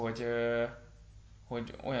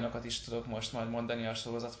hogy olyanokat is tudok most majd mondani a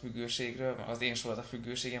sorozatfüggőségről, az én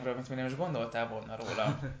sorozatfüggőségemről, amit még nem is gondoltál volna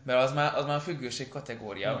róla. Mert az már a függőség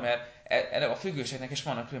kategória, mert a függőségnek is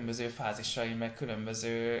vannak különböző fázisai, meg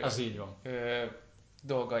különböző az így van.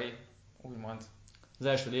 Dolgai, úgymond. Az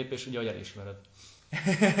első lépés ugye, hogy elismered.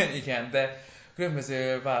 Igen, de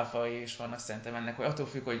különböző válfai is vannak szerintem ennek, hogy attól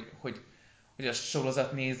függ, hogy a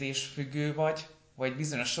sorozatnézés függő vagy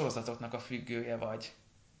bizonyos sorozatoknak a függője vagy.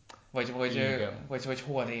 Vagy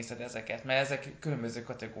hol nézed ezeket, mert ezek különböző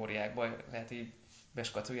kategóriákban lehet így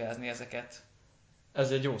beskatujázni ezeket.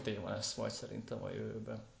 Ez egy jó téma lesz majd szerintem a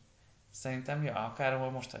jövőben. Szerintem, ja, akár ahol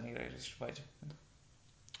mostanira is vagy.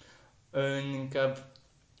 Inkább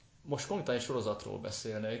most konkrétan egy sorozatról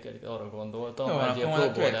beszélnék, arra gondoltam. Jó, egy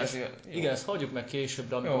ilyen próbálás. Igen, ezt hagyjuk meg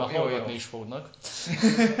későbbre, amikor már hallgatni is fognak.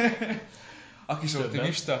 A kis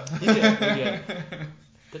optimista. Igen.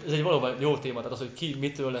 Tehát ez egy valóban jó téma, tehát az, hogy ki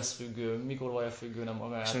mitől lesz függő, mikor vagy függő, nem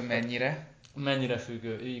magát. És hogy mennyire. Mennyire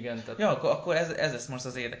függő, igen. Tehát... Ja, akkor ez lesz most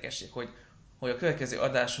az érdekesség, hogy a következő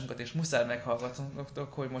adásunkat is muszáj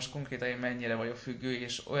meghallgatnotok, hogy most konkrétan én mennyire vagyok függő,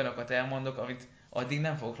 és olyanokat elmondok, amit addig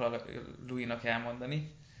nem fogok Louis-nak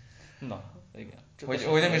elmondani. Na, igen.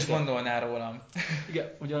 Hogy nem is gondolná rólam.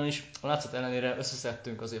 Igen, ugyanis a látszat ellenére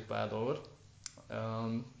összeszedtünk azért pár dolgot,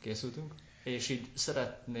 készültünk, és így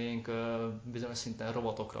szeretnénk bizonyos szinten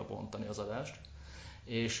robotokra bontani az adást,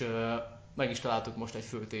 és meg is találtuk most egy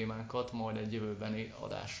fő témánkat, majd egy jövőbeni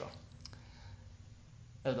adásra.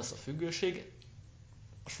 Ez lesz a függőség,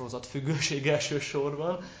 a sorozat függőség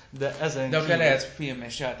elsősorban, de ezen de akár lehet film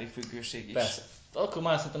és játékfüggőség is. Persze. Akkor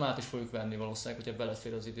már szerintem át is fogjuk venni valószínűleg, hogyha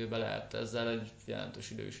belefér az időbe, lehet ezzel egy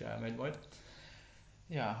jelentős idő is elmegy majd.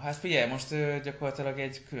 Ja, hát figyelj, most gyakorlatilag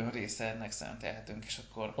egy külön része ennek szentelhetünk, és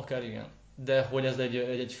akkor... Akár igen. De hogy ez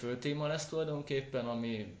egy fő téma lesz tulajdonképpen,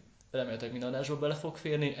 ami remélhetőleg minden adásba bele fog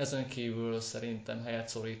férni, ezen kívül szerintem helyet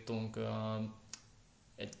szorítunk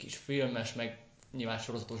egy kis filmes, meg nyilván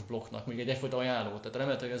sorozatos blokknak, még egyfajta ajánló. Tehát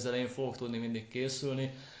remélhetőleg ezzel én fogok tudni mindig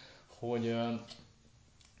készülni, hogy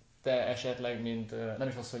te esetleg, mint nem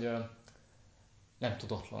is az, hogy nem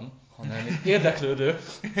tudatlan, hanem érdeklődő,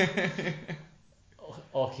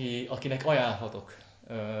 akinek ajánlhatok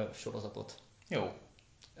sorozatot. Jó.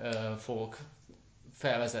 Fogok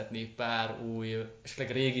felvezetni pár új,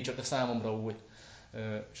 esetleg régi, csak a számomra új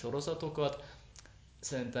sorozatokat.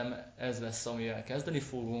 Szerintem ez lesz, amivel kezdeni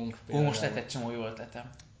fogunk. Most lett egy csomó jó ötletem.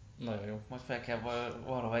 Nagyon jó. Most fel kell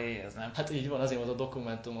valahol jegyeznem. Hát így van, azért volt a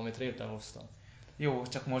dokumentum, amit létrehoztam. Jó,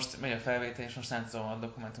 csak most megy a felvétel, és most nem tudom a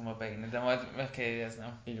dokumentumba beírni, de majd meg kell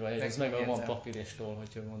jegyeznem. Így van, ez meg van papír és toll,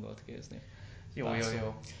 hogyha gondolt kézni. Jó.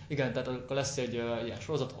 Igen, tehát akkor lesz egy ilyen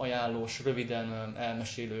sorozat ajánlós, röviden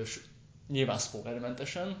elmesélős, nyilván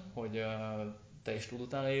spoilermentesen, hogy te is tud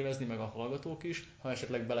utána évezni, meg a hallgatók is, ha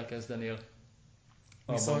esetleg belekezdenél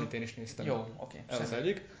abban, amit én is néztem. Jó, oké. Ez az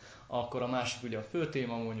egyik. Akkor a másik ugye a fő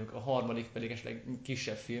téma, mondjuk a harmadik pedig esetleg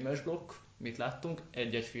kisebb filmes blokk, mit láttunk,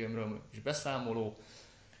 egy-egy filmről is beszámoló,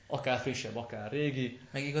 akár frissebb, akár régi.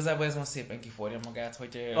 Meg igazából ez most szépen kiforja magát,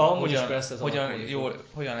 hogy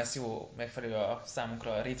hogyan lesz jó megfelelő a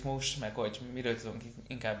számunkra a ritmus, meg hogy miről tudunk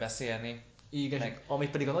inkább beszélni. Igen, ami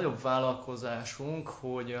pedig a nagyobb vállalkozásunk,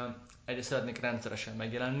 hogy egyrészt szeretnék rendszeresen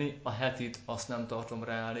megjelenni, a hetit azt nem tartom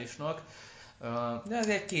reálisnak. De ez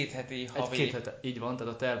egy kétheti havi. Így van,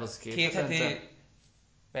 tehát a terv az két heti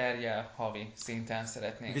per havi szinten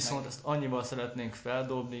szeretnénk. Viszont ezt annyival szeretnénk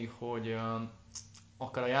feldobni, hogy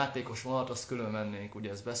akár a játékos vonalat azt külön vennénk, ugye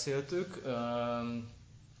ezt beszéltük,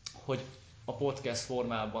 hogy a podcast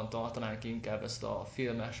formában tartanánk inkább ezt a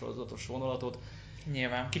filmes sorozatos vonalatot.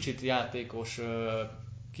 Nyilván. Kicsit játékos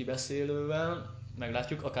kibeszélővel,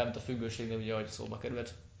 meglátjuk, akár mint a függőségnél, ugye, ahogy szóba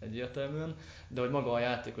került egyértelműen, de hogy maga a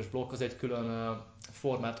játékos blokk az egy külön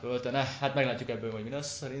formát öltene, hát meglátjuk ebből, hogy mi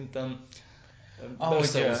lesz szerintem. Ahogy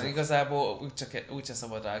jön, igazából úgyse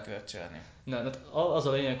szabad rá görcsölni. Az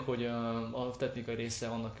a lényeg, hogy a technikai része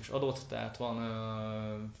annak is adott, tehát van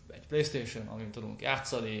egy PlayStation, amin tudunk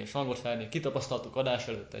játszani és hangot felni, kitapasztaltuk adás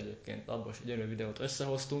előtt egyébként, abban is egy gyönyörű videót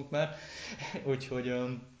összehoztunk már, úgyhogy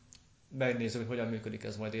megnézzük, hogy hogyan működik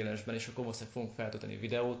ez majd élesben, és akkor most fogunk feltölteni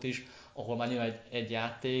videót is, ahol már nyilván egy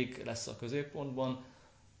játék lesz a középpontban,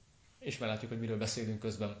 és meglátjuk, hogy miről beszélünk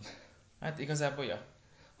közben. Hát igazából, ja.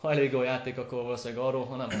 Ha elég jó játék, akkor valószínűleg arról,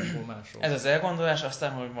 ha nem, akkor másról. Ez az elgondolás,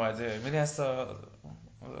 aztán, hogy majd mi lesz a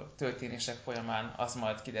történések folyamán, az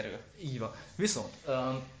majd kiderül. Így van. Viszont,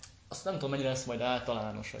 azt nem tudom, mennyire lesz majd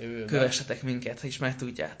általános a jövőben. Kövessetek minket, ha is meg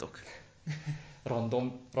tudjátok.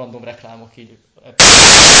 Random reklámok így.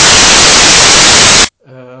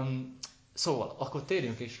 Szóval, akkor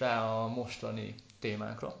térjünk is rá a mostani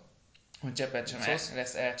témánkra. Hogy cseppet sem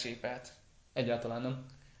lesz elcsépelt. Egyáltalán nem.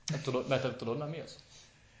 Nem tudod, mert te tudod, nem mi az?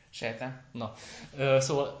 Sejtem. Na,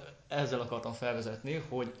 szóval ezzel akartam felvezetni,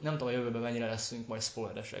 hogy nem tudom a jövőben mennyire leszünk majd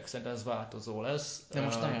spoileresek. Szerintem ez változó lesz. De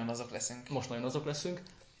most nagyon azok leszünk. Most nagyon azok leszünk.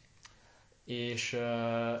 És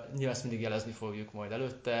nyilván ezt mindig jelezni fogjuk majd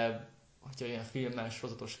előtte. Hogyha ilyen filmes,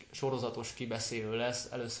 sorozatos kibeszélő lesz,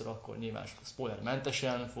 először akkor nyilván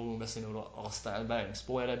spoilermentesen fogunk beszélni róla, aztán belemegyünk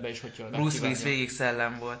spoilerekbe is, hogyha Bruce Willis végig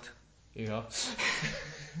szellem volt. Ja.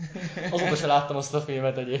 Azóta se láttam azt a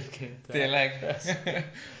filmet egyébként. Tényleg?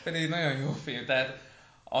 Pedig nagyon jó film, tehát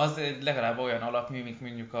az legalább olyan alapmű, mint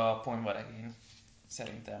mondjuk a ponyvaregény,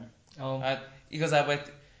 szerintem. Hát igazából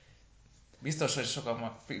biztos, hogy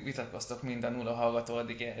sokan vitatkoztok, mind a nulla hallgató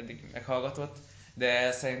eddig meghallgatott,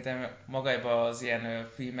 de szerintem magában az ilyen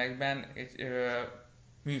filmekben egy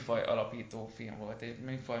műfaj alapító film volt, egy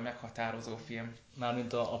műfaj meghatározó film.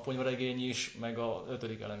 Mármint a ponyvaregény is, meg a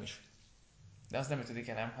 5. elem is. De az nem 5.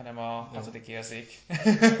 elem, hanem a 6. érzék.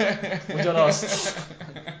 Ugyanazt.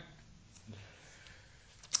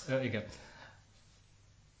 Igen.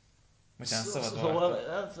 Bocsánat, szabad szóval,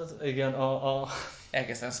 igen,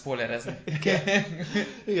 elkezdtem spoilerezni.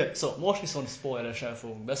 Igen, szóval most viszont spoileresen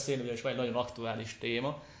fogunk beszélni, ugyanis van egy nagyon aktuális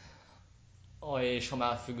téma. És ha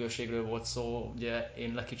már függőségről volt szó, ugye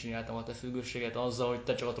én lekicsinyeltem a te függőséget azzal, hogy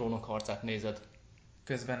te csak a Trónok harcát nézed.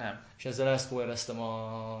 Közben nem. És ezzel elspoilereztem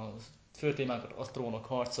a fő témánkat, a Trónok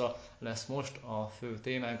harca lesz most a fő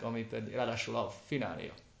témánk, ami pedig ráadásul a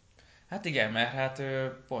fináléja. Hát igen, mert hát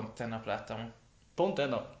pont tegnap láttam. Pont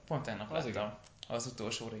tegnap láttam az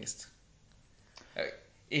utolsó részt.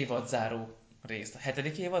 Évadzáró részt. A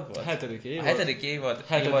 7. évad volt? 7. évad. A 7. évad.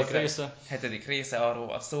 7. része. 7. része, arról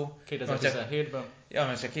van szó. 2017-ben. Ja,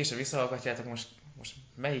 mert csak később visszahallgatjátok, most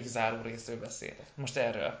melyik záró részről beszélek? Most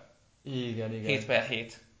erről. Igen.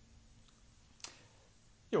 7/7.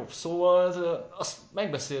 Jó, szóval azt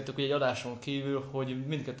megbeszéltük egy adáson kívül, hogy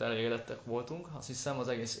mindketten elégedettek voltunk, azt hiszem az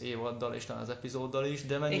egész évaddal és talán az epizóddal is,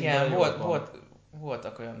 de mennyire igen,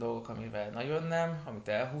 voltak olyan dolgok, amivel nagyon nem, amit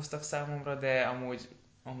elhúztak számomra, de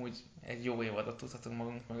amúgy egy jó évadot tudhatunk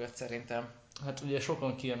magunk mögött szerintem. Hát ugye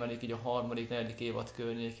sokan kiemelik így a 3., 4. évad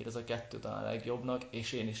környékét, ez a 2 talán a legjobbnak,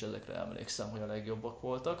 és én is ezekre emlékszem, hogy a legjobbak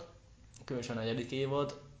voltak. Különösen a 4.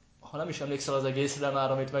 évad. Ha nem is emlékszel az egészre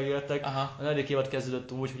már, amit megéltek, a 4. évad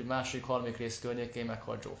kezdődött úgy, hogy 2., 3. rész környékén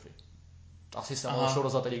meghalt Joffrey. Azt hiszem, a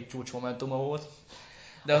sorozat egyik csúcsmomentuma volt.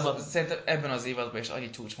 De szerintem ebben az évadban is annyi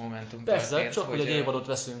csúcsmomentum persze, történt, csak hogy egy évadot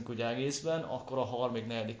veszünk ugye egészben, akkor a 3.,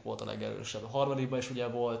 4. volt a legerősebb. A 3. is ugye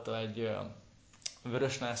volt egy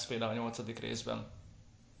vörös nász például a 8. részben.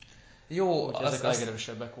 Jó, ezek a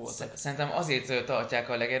legerősebbek voltak. Szerintem azért tartják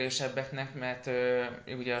a legerősebbeknek, mert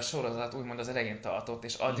ugye a sorozat úgymond az elején tartott,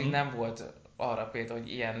 és addig nem volt arra például,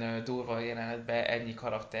 hogy ilyen durva jelenetben ennyi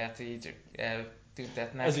karaktert így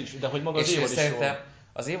eltüntetnek. Ez is, de hogy maga az évad is jó.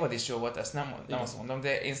 Az évad is jó volt, ezt nem azt mondom,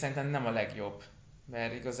 de én szerintem nem a legjobb.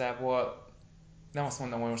 Mert igazából nem azt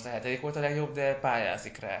mondom, hogy most a 7. volt a legjobb, de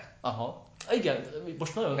pályázik rá. Aha. Igen,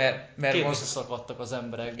 most nagyon mert most szakadtak az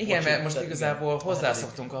emberek. Igen, mert most igazából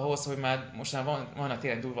hozzászoktunk ahhoz, hogy most már vannak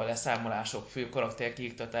tényleg durva leszámolások, fő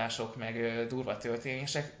karakterkiiktatások, meg durva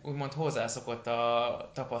történések. Úgymond hozzászokott a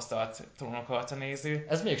tapasztalt Trónok harca néző.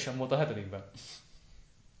 Ez mégsem volt a 7-ben.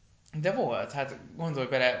 De volt, hát gondolj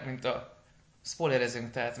bele, mint a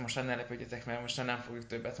spoilerezünk, tehát most ne lepődjetek, mert most nem fogjuk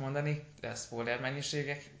többet mondani, de spoiler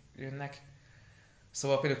mennyiségek jönnek.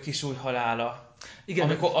 Szóval például Kisúly halála. Igen,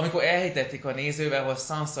 amikor elhitették a nézővel, hogy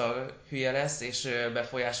Sansa hülye lesz, és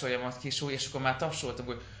befolyásolja majd Kisúly, és akkor már tapsoltunk,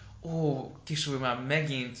 hogy Kisúly már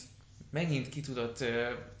megint ki tudott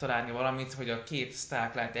találni valamit, hogy a két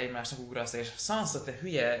Stark lányt egymásnak ugraszta, és Sansa, te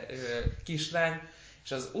hülye kislány,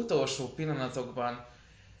 és az utolsó pillanatokban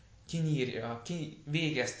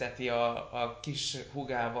végezteti a kis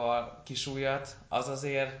hugával Kisúlyat, az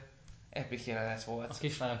azért epic jelenet volt. A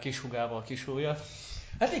kislány a kis hugával a Kisúlyat.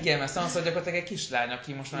 Hát igen, mert Sansa gyakorlatilag egy kislány,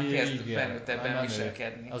 aki most már kezd felnőttebben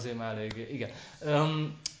viselkedni. Azért már elég, igen.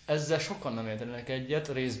 Ezzel sokan nem értenek egyet,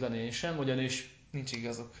 részben én sem, ugyanis... Nincs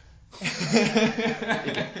igazuk.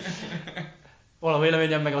 Igen. Van a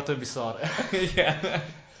véleményem, meg a többi szar. Igen.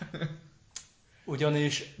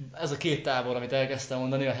 Ugyanis ez a két tábor, amit elkezdtem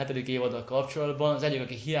mondani a 7. évaddal kapcsolatban, az egyik,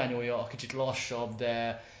 aki hiányolja a kicsit lassabb,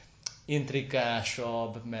 de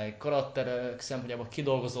intrikásabb, meg karakterek szempontjából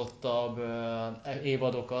kidolgozottabb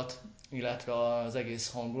évadokat, illetve az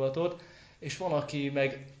egész hangulatot, és van, aki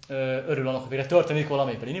meg örül annak, hogy végre történik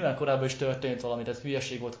valami, pedig nyilván korábban is történt valami, tehát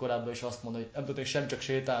hülyeség volt korábban is azt mondani, hogy ebből sem csak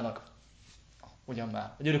sétálnak, ugyan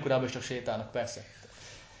már, a Gyűrűk Urában is csak sétálnak, persze.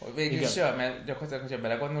 Végülis, ja, mert gyakorlatilag, hogyha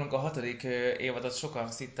belegondolunk, a 6. évadot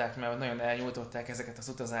sokan szitták, mert nagyon elnyújtották ezeket az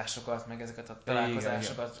utazásokat, meg ezeket a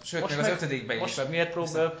találkozásokat. Igen. Sőt, most még az 5-ben is. Most meg miért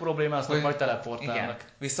problémáznak, majd teleportálnak.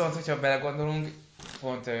 Igen. Viszont, hogyha belegondolunk,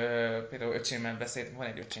 pont például öcsémmel beszéltünk, van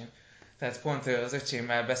egy öcsém, tehát pont az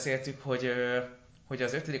öcsémmel beszéltük, hogy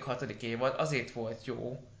az 5.-6. évad azért volt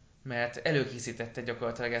jó, mert előkészítette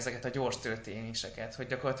gyakorlatilag ezeket a gyors történéseket, hogy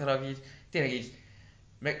gyakorlatilag így, tényleg így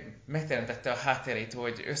megteremtette a hátterét,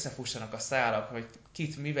 hogy összefussanak a szálak, hogy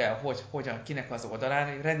kit, mivel, hogyan, kinek az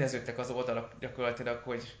oldalán, rendeződtek az oldalak gyakorlatilag,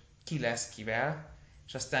 hogy ki lesz kivel,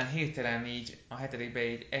 és aztán hirtelen így a 7-ben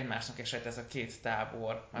így egymásnak esett ez a két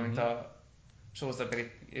tábor, mármint a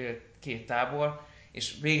sorozatbeli két tábor,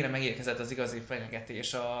 és végre megérkezett az igazi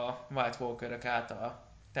fenyegetés a White Walker-ök által.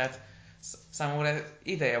 Tehát számomra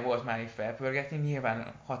ideje volt már így felpörgetni,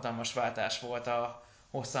 nyilván hatalmas váltás volt a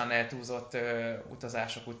hosszan eltúzott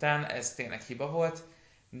utazások után, ez tényleg hiba volt,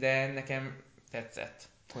 de nekem tetszett,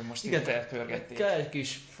 hogy most itt felpörgették. Kell egy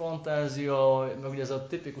kis fantázia, meg ugye ez a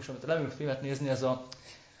tipikus, amit leülünk filmet nézni, ez a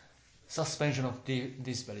suspension of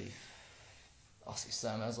disbelief. Azt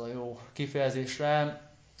hiszem ez a jó kifejezésre,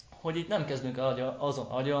 hogy itt nem kezdünk el azon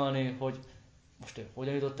agyalni, hogy most ő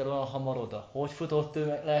hogyan jutott el olyan hamar oda, hogy futott ő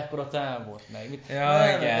le ekkora távot, meg mit. Ja,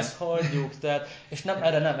 nem, ezt hagyjuk, tehát, és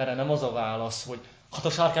erre nem az a válasz, hogy hát a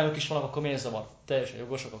sárkányok is vannak, akkor miért zavar? Teljesen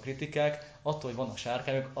jogosak a kritikák, attól, hogy vannak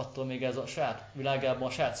sárkányok, attól még ez a saját világában,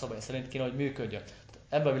 a saját szabály szerint kéne, hogy működjön.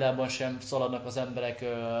 Ebben a világban sem szaladnak az emberek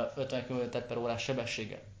 50 km/h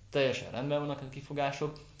sebességgel. Teljesen rendben vannak a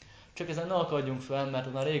kifogások, csak ezen ne akadjunk fel,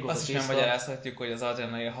 mert már régóta azt is nem magyarázhatjuk, hogy az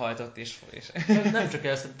adrenalin hajtott is. Nem csak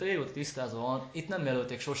ezt, régóta tisztázva van, itt nem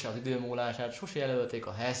jelölték sose az időmúlását, sose jelölték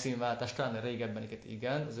a helyszínváltást, talán régebben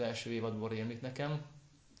igen, az első évadból rémlik nekem.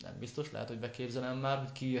 Nem biztos, lehet, hogy beképzelem már,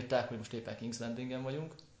 hogy kiírták, hogy most éppen King's Landingen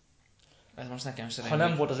vagyunk. Ez most nekem sem. Ha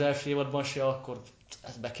nem volt az első évadban se, akkor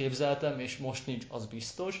ezt beképzeltem, és most nincs, az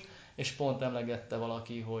biztos. És pont emlegette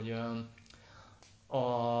valaki, hogy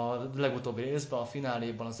a legutóbbi részben, a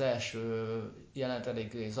fináléban az első jelent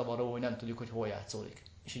elég zavaró, hogy nem tudjuk, hogy hol játszódik.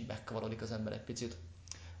 És így megkavarodik az ember egy picit.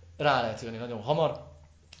 Rá lehet jönni nagyon hamar,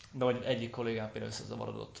 de hogy egyik kollégám például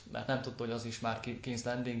összezavarodott, mert nem tudta, hogy az is már King's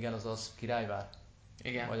Landingen, azaz Királyvár.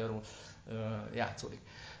 Igen. Magyarul játszódik.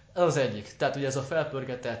 Ez az egyik. Tehát ugye ez a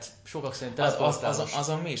felpörgetett, sokak szerint teleportálós.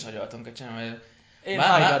 Azon mi is agyaltunk egy csinálni, hogy... Én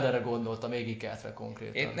Highweatherre gondoltam, még ikertre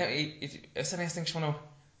konkrétan. Így összenéztünk és mondom,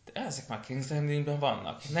 ezek már King's Landingben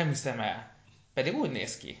vannak, nem hiszem el. Pedig úgy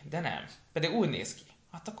néz ki, de nem. Pedig úgy néz ki.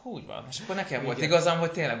 Hát akkor úgy van. És akkor nekem volt igazam,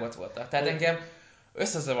 hogy tényleg ott voltak. Tehát engem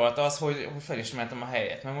összezavart az, hogy felismertem a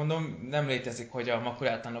helyet. Mert mondom, nem létezik, hogy a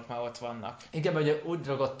makulátlanok már ott vannak. Igen, mert ugye úgy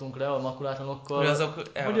ragadtunk le a makulátlanokkal,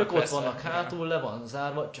 hogy ők ott vannak hátul, le van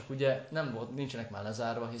zárva, csak ugye nincsenek már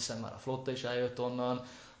lezárva, hiszen már a flotta is eljött onnan,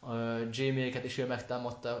 a Jamie-eket is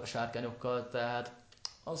megtámadta a sárkányokkal, tehát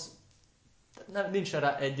nincs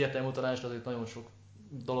rá egyértelmű utalás, de azért nagyon sok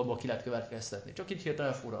dologból ki lehet következtetni. Csak így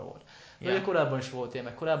hirtelen fura volt. De ugye korábban is volt ilyen,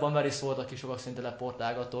 meg korábban már is volt, aki sokak szinte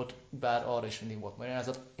leportálgatott, bár arra is mindig volt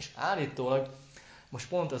magyarázat. És állítólag most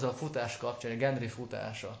pont ez a futás kapcsán, a Gendry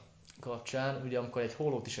futása kapcsán, ugye amikor egy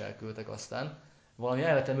hólót is elküldtek aztán, valami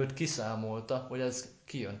elvetemült kiszámolta, hogy ez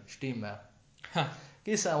kijön, stimmel.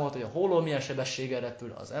 Kiszámolta, hogy a hóló milyen sebességgel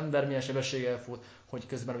repül, az ember milyen sebességgel fut, hogy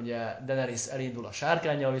közben ugye Daenerys elindul a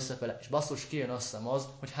sárkánnyal visszafele, és basszus kijön azt hiszem az,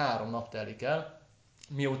 hogy 3 nap telik el,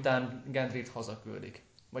 miután Gendryt hazaküldik.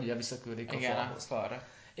 Vagy ugye visszaküldik a falra.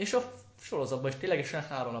 És a sorozatban is ténylegesen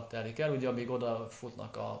 3 nap telik el, ugye amíg oda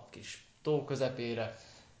futnak a kis tó közepére,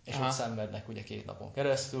 és ott szenvednek ugye 2 napon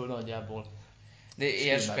keresztül nagyjából. De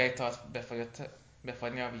ilyen sokáig tart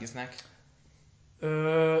befagyni a víznek?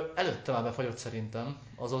 Előtte már befagyott szerintem.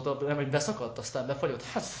 Azóta nem, hogy beszakadt, aztán befagyott.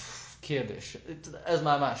 Hát kérdés. Ez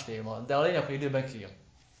már más téma. De a lényeg, hogy időben kijön.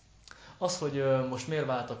 Az, hogy most miért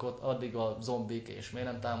váltak ott addig a zombik, és miért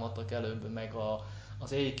nem támadtak előbb, meg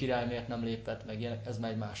az éj király miért nem lépett, meg ilyen, ez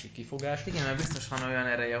már egy másik kifogás. Igen, mert biztos van olyan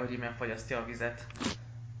ereje, hogy innen fagyasztja a vizet.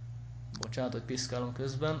 Bocsánat, hogy piszkálom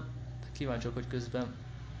közben. Kíváncsiak, hogy közben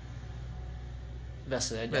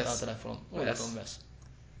vesz egyáltalán a telefonon. Vesz.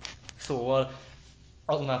 Szóval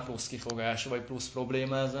az már plusz kifogás, vagy plusz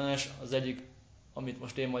problémázás. Az egyik, amit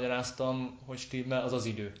most én magyaráztam, hogy stimmel, az az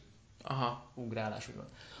idő. Ugrálás, úgymond.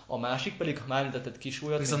 A másik pedig, ha már említetted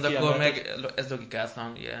kisúlyat... Viszont akkor meg ez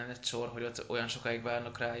logikátlan ilyen egy sor, hogy ott olyan sokáig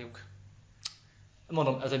várnak rájuk.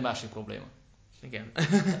 Mondom, ez egy másik probléma. Igen.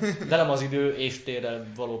 De nem az idő és térrel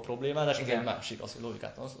való problémázás, ez egy másik, az, hogy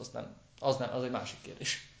logikátlan, az egy másik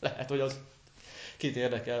kérdés. Lehet, hogy az kit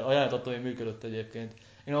érdekel. A jelenet attól, hogy működött egyébként.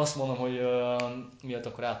 Én azt mondom, hogy miatt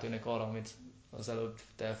akkor átérnek arra, amit az előbb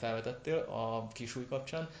te felvetettél a kisúly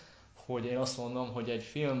kapcsán, hogy én azt mondom, hogy egy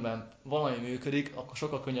filmben valami működik, akkor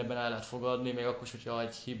sokkal könnyebben el lehet fogadni, még akkor is, hogyha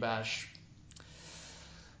egy hibás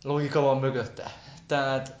logika van mögötte.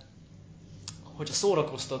 Tehát, hogyha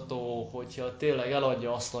szórakoztató, hogyha tényleg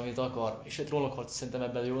eladja azt, amit akar, és egy Trónok harca szerintem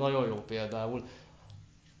ebben nagyon jó például,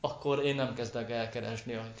 akkor én nem kezdem el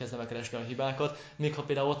keresni a hibákat, még ha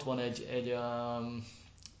például ott van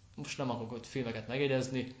most nem akarok ott filmeket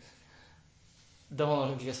megjegyezni, de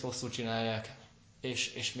vannak, akik ezt rosszul csinálják,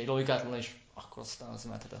 és még logikátlan is, akkor aztán az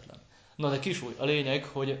menthetetlen. Na de kisúly, a lényeg,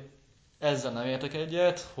 hogy ezzel nem értek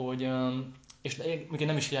egyet, hogy és én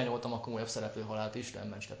nem is hiányoltam a komolyabb szereplő halált, Isten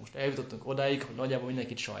ments. Tehát most eljutottunk odáig, hogy nagyjából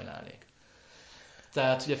mindenkit sajnálnék.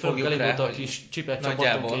 Tehát ugye elindult a kis csipet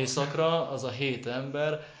csapatunk éjszakra, az a 7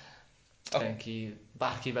 ember, senki,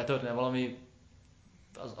 bárkivel történne valami,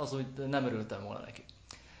 az úgy nem örültem volna neki.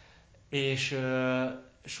 És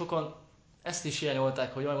sokan ezt is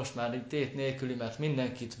hiányolták, hogy most már így tét nélküli, mert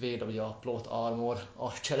mindenkit véd ugye a plot armor,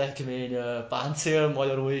 a cselekmény páncél,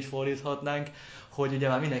 magyarul így fordíthatnánk, hogy ugye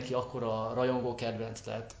már mindenki akkora rajongó kedvenc,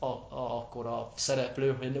 tehát akkora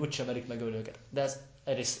szereplő, hogy úgysem merik megölni őket. De ez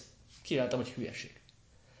egyrészt kijelentem, hogy hülyeség.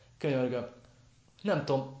 Könyörgöm. Nem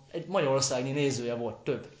tudom, egy magyarországi nézője volt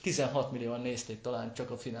több. 16 millióan nézték talán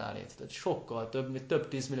csak a finálét. Tehát sokkal több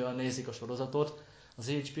 10 millióan nézik a sorozatot. Az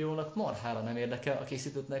HBO-nak marhára nem érdekel, a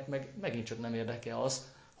készítőknek meg megint csak nem érdekel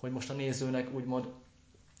az, hogy most a nézőnek úgymond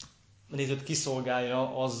a nézőt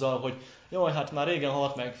kiszolgálja azzal, hogy jaj, hát már régen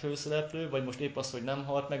halt meg főszereplő, vagy most épp az, hogy nem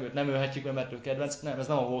halt meg, őt nem ölhetjük be, mert ő kedvenc. Nem, ez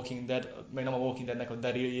nem a Walking Dead, meg nem a Walking Deadnek a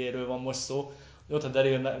Daryl-jéről van most szó. Ott a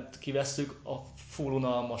Daryl-t kivesszük a full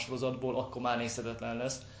unalmas sorozatból, akkor már nézhetetlen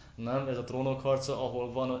lesz. Nem, ez a Trónok harca,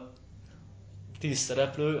 ahol van 10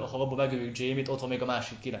 szereplő, ha abban megöljük Jamie-t, ott van még a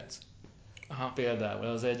másik 9. Aha. Például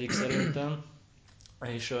az egyik szerintem.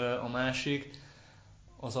 És a másik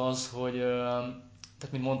az az, hogy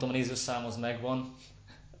tehát mint mondtam, a nézőszám az megvan.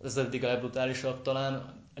 Ez eddig a legbrutálisabb talán.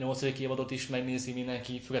 A 8. évadot is megnézi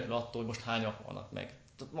mindenki, függetlenül attól, hogy most hányak vannak meg.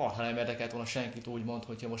 Tehát marha nem érdekelt volna senkit úgymond,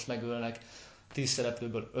 hogyha most megölnek 10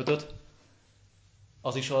 szereplőből 5-öt.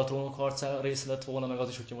 Az is a Trónok harcára része lett volna, meg az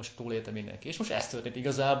is, hogyha most túlélte mindenki. És most ez történt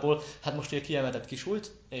igazából. Hát most ugye kiemeltett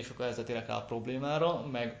kisúlyt, és akkor ezzel térek rá a problémára,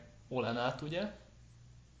 meg Olenát ugye,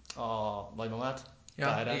 a nagymamát.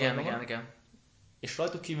 Ja, igen. És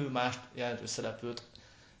rajtuk kívül más jelentős szereplőt,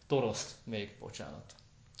 Toroszt még, bocsánat.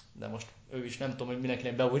 De most ő is nem tudom, hogy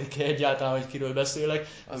mindenkinek beúrik egyáltalán, hogy kiről beszélek.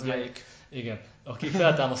 Az melyik? Igen, aki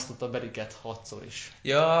feltámasztotta Beriket 6-szor is.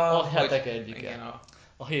 Ja, a hetek egyike. Igen,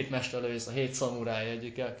 a 7 mesterlövész, a 7 szamuráj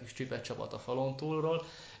egyike, a kis csipet csapat a falon túlról.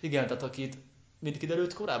 Igen, tehát akit, mint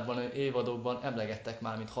kiderült, korábban évadokban emlegettek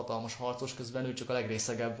már, mint hatalmas harcos, közben ő csak a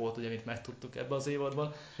legrészegebb volt, ugye, mint megtudtuk ebben az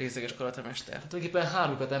évadban. Részeges karatemester. Hát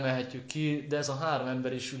tulajdonképpen 3-at emelhetjük ki, de ez a 3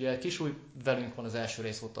 ember is ugye kisúly velünk van az első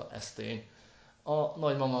rész óta, ez tény. A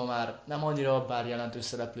nagymama már nem annyira, bár jelentős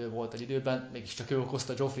szereplő volt egy időben, mégiscsak ő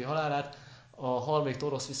okozta Joffrey halálát. A harmadik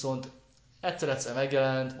Torosz viszont egyszer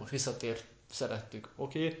megjelent, most visszatért, szerettük,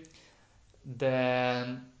 oké. De...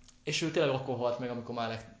 és ő tényleg akkor halt meg, amikor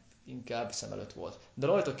már inkább szem előtt volt. De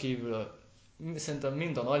rajta kívül szerintem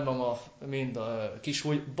mind a nagymama, mind a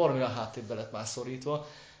kisúly baromira háttérbe lett már szorítva,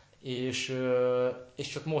 és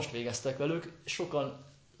csak most végeztek velük. Sokan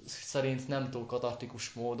szerint nem túl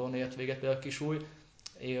katartikus módon ért véget például a kisúly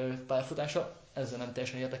pályafutása, ezzel nem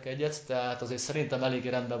teljesen értek egyet, tehát azért szerintem eléggé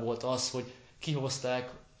rendben volt az, hogy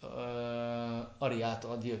kihozták Ariát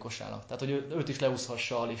a gyilkosának, tehát hogy őt is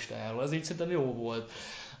leúszhassa a listájáról, ez így szerintem jó volt.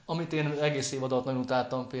 Amit én egész évadat nagyon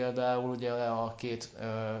utáltam például, ugye a két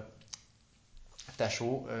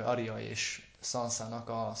tesó, Aria és Sansának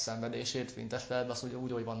a szenvedését Winterfellben, azt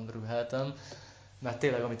úgy, hogy van rüheltem, mert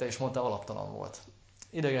tényleg, amit te is mondtál, alaptalan volt.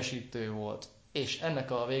 Idegesítő volt. És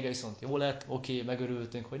ennek a vége viszont jó lett, oké,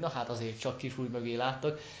 megörültünk, hogy na hát azért csak kisúly mögé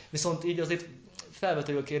láttak, viszont így azért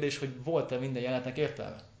felvető a kérdés, hogy volt-e minden jelenetnek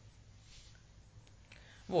értelme?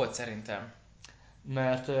 Volt szerintem.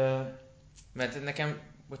 Mert nekem...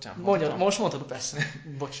 Bocsánat, most mondhatod persze.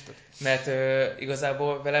 Bocs. Mert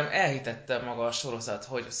igazából velem elhitette maga a sorozat,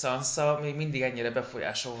 hogy Sansa még mindig ennyire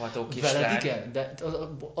befolyásolható kislány. Veled igen, de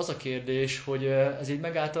az a kérdés, hogy ez így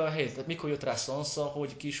megállta a helyet. Tehát mikor jött rá Sansa,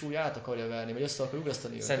 hogy kisúly át akarja verni, vagy össze akar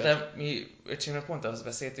ugrasztani őket? Szerintem mi öcsémmel pont azt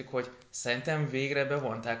beszéltük, hogy szerintem végre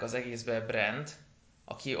bevonták az egészbe Brent,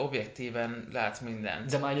 aki objektíven lát mindent.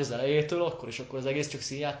 De már az elejétől akkor, és akkor az egész csak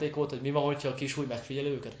színjáték volt, hogy mi van, hogyha a kisúly megfigyeli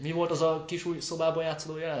őket. Mi volt az a kisúly szobában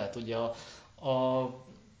játszódó jelenet? Ugye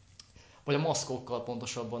vagy vagy a maszkokkal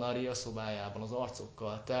pontosabban Arya szobájában, az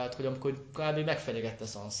arcokkal. Tehát, hogy amikor kb. Megfenyegette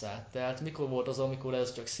Sansát. Tehát mikor volt az, amikor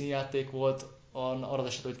ez csak színjáték volt, arra az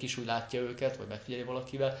eset, hogy kisúly látja őket, vagy megfigyeli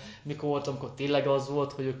valakivel. Mikor volt, amikor tényleg az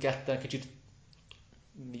volt, hogy ők ketten kicsit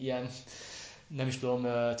ilyen, nem is tudom,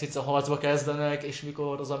 cica harcba kezdenek, és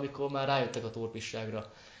mikor az, amikor már rájöttek a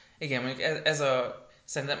torpisságra. Igen, mondjuk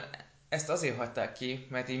szerintem ezt azért hagyták ki,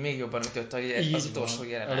 mert így még jobban ütött az utolsó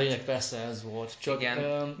jelenet. A lényeg persze ez volt. Csak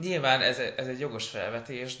igen, nyilván ez egy jogos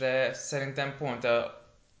felvetés, de szerintem pont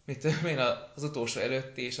az utolsó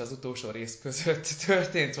előtt és az utolsó rész között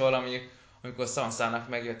történt valami, amikor Sansának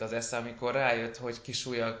megjött az esze, amikor rájött, hogy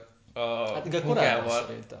kisúly a hát igen, korábban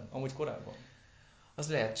szerintem. Amúgy korábban. Az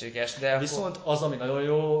lehetséges, de viszont az, ami nagyon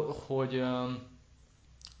jó, hogy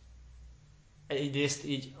egyrészt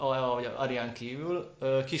így Aryán kívül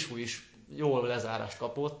kisúly is jól lezárást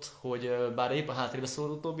kapott, hogy bár épp a háttérbe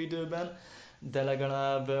szóló utóbbi időben, de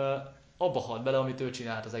legalább abba halt bele, amit ő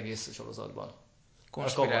csinált az egész sorozatban.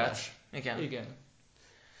 Konspirálás. Igen. Igen.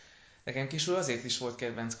 Nekem kisúly azért is volt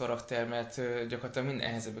kedvenc karakter, mert gyakorlatilag minden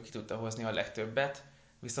helyzetből ki tudta hozni a legtöbbet,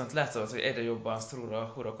 viszont látszott, hogy egyre jobban szorul a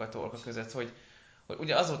hurok a torka között, hogy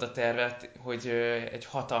ugye az volt a terve, hogy egy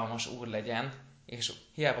hatalmas úr legyen, és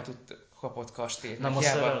hiába kapott kastélyt. Nem a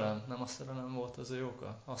szerelem volt az ő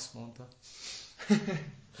oka, azt mondta.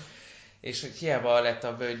 És hogy hiába lett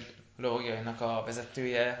a völgy lovagjainak a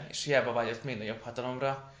vezetője, és hiába vágyott még nagyobb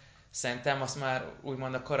hatalomra, szerintem azt már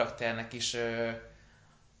úgymond a karakternek is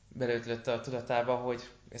belőtlött a tudatába, hogy,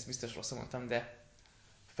 ezt biztos rosszul mondtam, de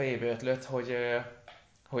fejébe ötlött,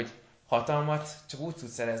 hogy hatalmat csak úgy tud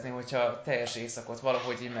szerezni, hogyha teljes éjszakot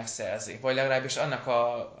valahogy így megszerzi. Vagy legalábbis annak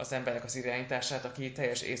az embernek az irányítását, aki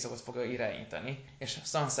teljes éjszakot fogja irányítani. És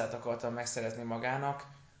Sansát akartam megszerezni magának,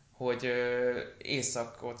 hogy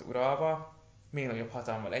éjszakot uralva még nagyobb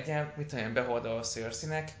hatalma legyen, mit olyan behordol a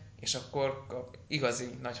Cerseinek, és akkor igazi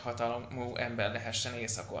nagy hatalmú ember lehessen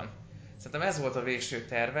éjszakon. Szerintem ez volt a végső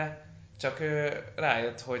terve, csak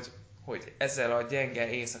rájött, hogy ezzel a gyenge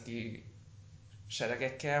északi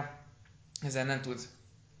seregekkel ezzel nem tud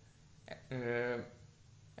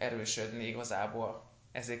erősödni igazából.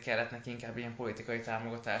 Ezért kellett neki inkább ilyen politikai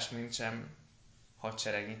támogatás, mint sem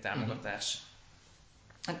hadseregnyi támogatás.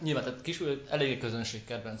 Hát nyilván, tehát kisúly eléggé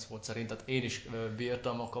közönségkedvenc volt szerint, tehát én is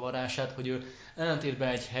bírtam a kavarását, hogy ő ellentétben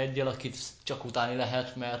egy heggyel, akit csak utálni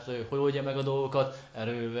lehet, mert ő hogy oldja meg a dolgokat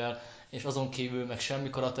erővel, és azon kívül meg semmi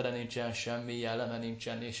karaktere nincsen, semmi jelleme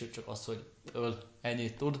nincsen, és ő csak az, hogy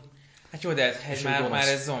ennyit tud. Hát jó, de ez hegy már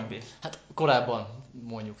ez zombi. Hát korábban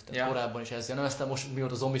mondjuk, tehát korábban is ezzel neveztem, most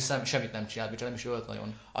mióta zombi semmit nem csinált, nem is ölt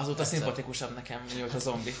nagyon. Azóta szimpatikusabb nekem, mióta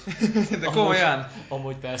zombi. De komolyan.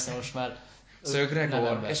 Amúgy persze most már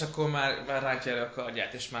Szögregor, és akkor már rántja elő a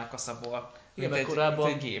kardját, és már kaszabol. Igen, mert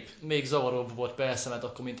korábban még zavaróbb volt persze, mert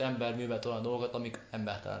akkor mint ember művelt olyan dolgokat, amik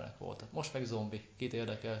embertelenek voltak. Most meg zombi, kit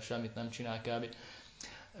érdekel, semmit nem csinál kb.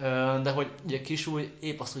 De hogy ugye kisúly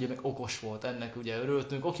épp azt ugye meg okos volt, ennek ugye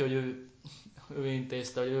örültünk. Oké, hogy ő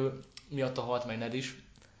intézte, hogy ő miatta halt meg Ned is.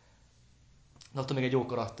 De attól még egy jó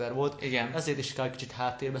karakter volt. Igen. Ezért is kicsit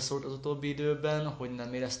háttérbe szólt az utóbbi időben, hogy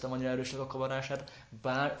nem éreztem annyira erősnek a kavarását.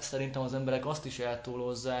 Bár szerintem az emberek azt is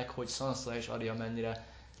eltúlozzák, hogy Sansa és Arya mennyire...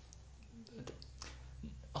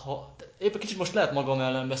 Épp kicsit most lehet magam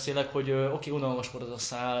ellen beszélek, hogy unalmas volt ez a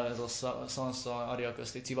szál, ez a Sansa-Arya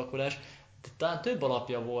közti civakolás. De talán több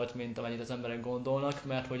alapja volt, mint amennyit az emberek gondolnak,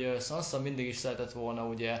 mert hogy Sansa mindig is szeretett volna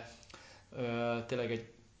ugye tényleg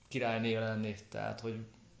egy királyné lenni, tehát hogy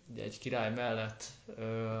ugye egy király mellett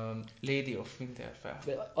Lady of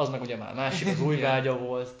Winterfell. Az meg ugye már másik, az új vágya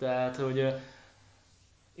volt, tehát hogy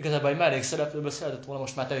igazából egy mellékszereplőből szeretett volna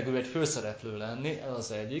most már tényleg egy főszereplő lenni, ez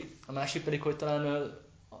az egyik. A másik pedig, hogy talán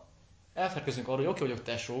elfelelkezünk arról, hogy oké vagyok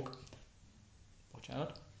tesók,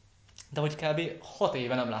 bocsánat, de hogy kb. 6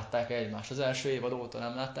 éve nem látták egymást, az első évad óta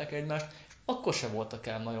nem látták egymást, és akkor se voltak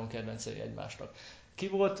ám nagyon kedvencei egymásnak.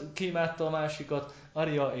 Ki imádta a másikat?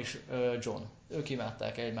 Arya és Jon. Ők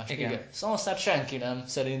imádták egymást. Igen. Sansát senki nem,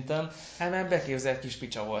 szerintem. Hát mert beképzelt kis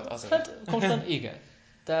picsa volt azért. Hát konkrétan igen.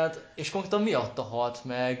 Tehát, és konkrétan miatta halt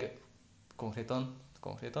meg, konkrétan?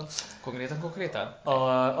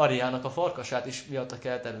 Aryának a farkasát is miatta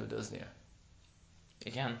kellett elüldöznie.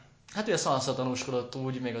 Igen. Hát ugye Sansa tanúskodott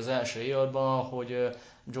úgy még az első évadban, hogy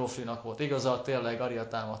Joffreynak volt igaza, tényleg Arya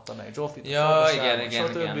támadta meg Joffreyt, igen.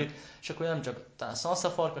 És akkor nem csak talán Sansa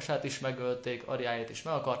farkasát is megölték, Aryáját is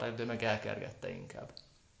meg akarták, de meg elkergette inkább.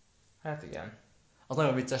 Hát igen. Az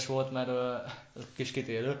nagyon vicces volt, mert kis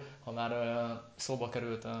kitérő, ha már szóba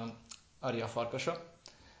került Arya farkasa,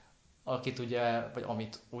 akit ugye, vagy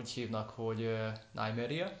amit úgy hívnak, hogy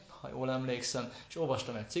Nymeria, ha jól emlékszem, és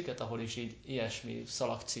olvastam egy cikket, ahol is így ilyesmi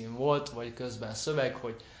szalagcím volt, vagy közben szöveg,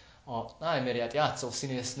 hogy a Nymeriát játszó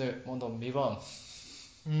színésznő, mondom, mi van?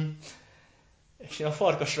 És én a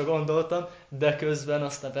farkasra gondoltam, de közben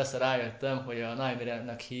aztán persze rájöttem, hogy a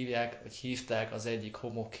Nymeriának hívják, vagy hívták az egyik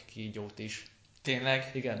homok kígyót is.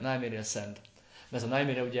 Tényleg? Igen, Nymeria Szent. Mert ez a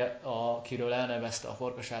Nymeria ugye, akiről elnevezte a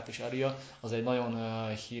farkasát is Aria, az egy nagyon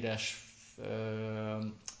híres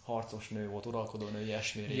harcos nő volt, uralkodó nő,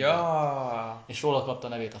 ilyesmi. Ja. És róla kapta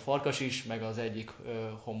nevét a farkas is, meg az egyik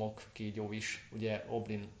homok kígyó is, ugye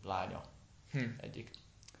Oblin lánya. Egyik.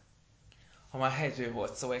 Ha már hegyről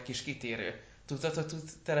volt szó, egy kis kitérő. Tudtad, hogy tud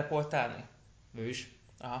teleportálni? Ő is?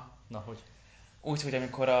 Aha. Na, hogy? Úgy, hogy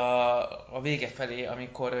amikor a vége felé,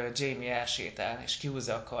 amikor Jamie elsétál, és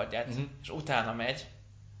kihúzza a kardját, és utána megy,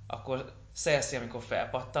 akkor Cersei, amikor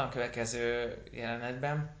felpattan a következő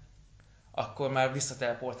jelenetben, akkor már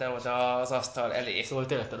visszateleportál oda az asztal elé. Szóval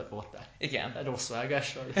tényleg teleportál. Igen. Egy rossz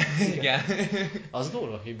vágással. Igen. Az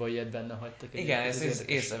durva hiba, ilyet benne hagytak. Igen, ezt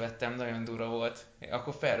észrevettem, nagyon durva volt.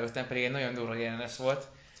 Akkor felrőttem, pedig egy nagyon durva jelenet volt.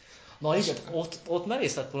 Na igen, ott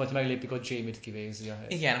merész lett volna, hogy meglépik, hogy Jamie-t kivégzi a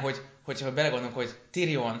helyet. Igen, hogyha belegondolunk, hogy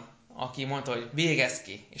Tyrion, aki mondta, hogy végezz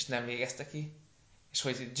ki, és nem végezte ki, és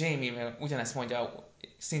hogy Jamie ugyanezt mondja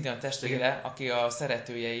szintén a testvére, aki a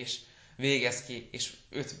szeretője is, végezz ki, és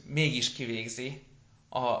őt mégis kivégzi,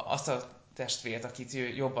 azt a testvért, akit ő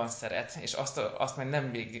jobban szeret, és azt meg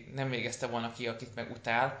nem végezte volna ki, akit meg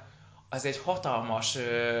utál, az egy hatalmas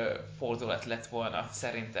fordulat lett volna,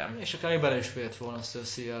 szerintem. És akár bele is fért volna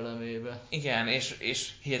Cersei jellemébe. Igen,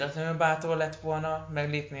 és hihetetlenül bátor lett volna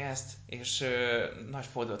meglépni ezt, és nagy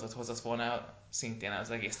fordulatot hozott volna szintén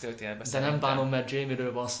az egész történetben. De nem bánom, mert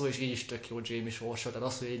Jamie-ről van szó, és így is tök jó Jamie sorsa. Tehát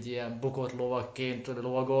az, hogy egy ilyen bukott lovakként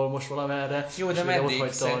lovagol most valamerre. Jó, de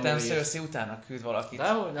meddig? Szerintem Cersei utána küld valakit.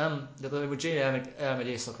 De nem, de Jamie elmegy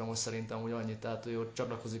éjszakra most szerintem úgy annyit, tehát ő ott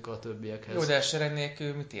csatlakozik a többiekhez. Jó, de a sereg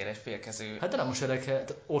nélkül mit ér egy félkező? Hát de nem a sereg,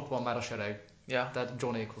 ott van már a sereg. Ja. Tehát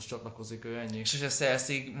Johnékhoz csatlakozik ő, ennyi. És a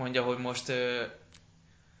Cersei mondja, hogy most,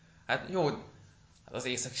 hát jó, az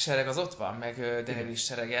északi sereg az ott van, meg Daenerys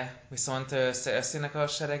serege, viszont Cersei-nek a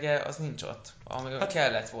serege az nincs ott, ami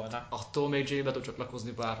kellett volna. Attól még Jamie be tud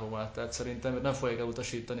csatlakozni bárhová, tehát szerintem nem fogják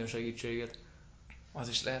elutasítani a segítséget. Az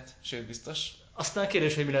is lehet, sőt biztos. Aztán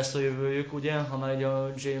kérdés, hogy mi lesz a jövőjük, ugye, ha már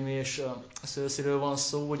a Jamie és a Cersei-ről van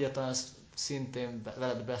szó, ugye talán ezt szintén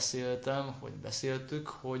veled beszéltük,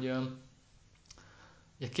 hogy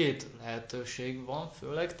ugye két lehetőség van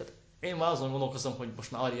főleg, tehát én már azon gondolkozom, hogy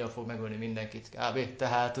most már Arya fog megölni mindenkit kb.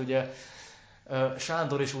 Tehát ugye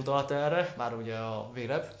Sándor is utalt erre, már ugye a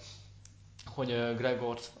vérebb, hogy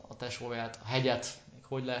Gregort, a tesóját, a hegyet, még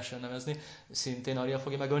hogy lehessen nevezni, szintén Arya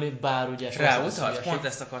fogja megölni, bár ugye... Ráutalt? Pont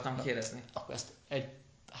ezt akartam kérdezni. Akkor ezt egy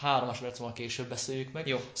 3 perccel később beszéljük meg.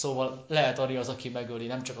 Jó. Szóval lehet Arya az, aki megöli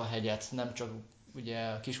nem csak a hegyet, nem csak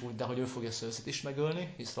ugye Kisút, de hogy ő fogja Cerseit is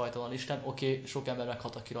megölni, hisz rajta van Isten. Oké, sok ember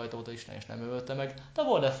meghat, aki rajta volt a Isten, és nem ölte meg, de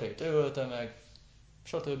volt Defrét, ő ölte meg,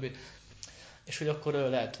 stb. És hogy akkor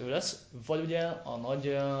lehet ő lesz, vagy ugye a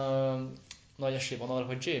nagy esély van arra,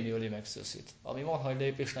 hogy Jamie öli meg Cerseit. Ami van, hogy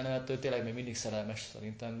lépés lenne, mert ő tényleg még mindig szerelmes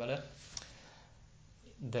szerintem bele.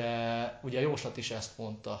 De ugye a jóslat is ezt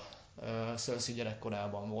mondta. Cersei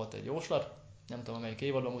gyerekkorában volt egy jóslat, nem tudom melyik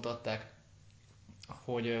évadban mutatták,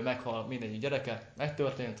 hogy meghal mindegyik gyereke,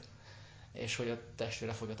 megtörtént, és hogy a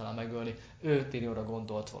testvére fogja talán megölni. Ő Tyrionra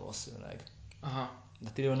gondolt valószínűleg. Aha. De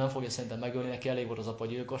Tyrion nem fogja szerintem megölni, neki elég volt az apa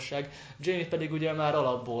gyilkosság. Jamie pedig ugye már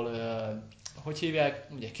alapból, hogy hívják,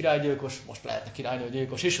 ugye királygyilkos, most lehetne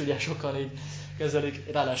királynőgyilkos is, ugye sokan így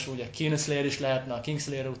kezelik, ráadásul ugye Kingslayer is lehetne a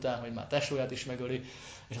Kingslayer után, hogy már tesóját is megöli,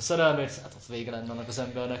 és a szerelmét, hát ott vége lenne annak az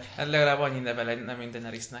embernek. Hát legalább annyi neve legyen, mint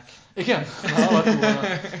Daenerysnek. Igen, már alakulna.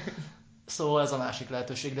 Szóval ez a másik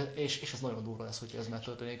lehetőség, de és az nagyon durva lesz, hogy ez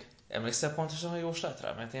megtörténik. Emlékszel pontosan a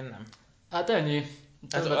jóslatra? Mert én nem. Hát ennyi.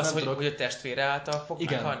 Hát az, hogy a testvére által fog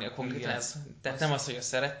meghalni, konkrétan igen. ez. Tehát nem az, hogy a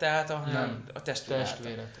szerette által, hanem a testvére által.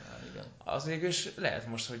 Igen. Az végülis lehet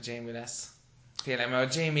most, hogy Jamie lesz. Tényleg,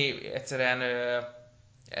 mert a Jamie egyszerűen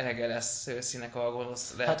elege lesz Cersei-nek a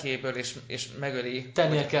gonosz lelkéből, és megöli.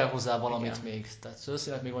 Tennie kell hozzá valamit igen. Még. Tehát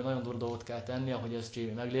Cersei-nek még nagyon durva dolgot kell tennie, hogy ezt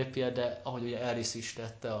Jamie meglépje, de ahogy ugye Aerys is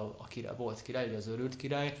tette, a király, volt király, ugye az őrült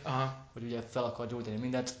király, hogy ugye fel akar gyógyítani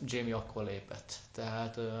mindent, Jamie akkor lépett.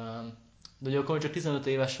 Tehát, de ugye akkor csak 15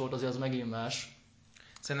 éves volt, azért az megint más.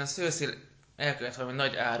 Szerintem Cersei elkövet valami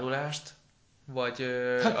nagy árulást, vagy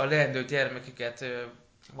a leendő gyermeküket...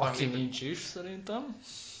 Aki nincs is, szerintem.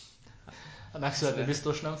 Megszületni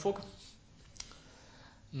biztos nem fog.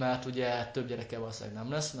 mert ugye több gyereke valószínűleg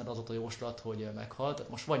nem lesz, mert az ott a jóslat, hogy meghalt.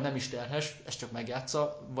 Tehát most vagy nem is terhes, ezt csak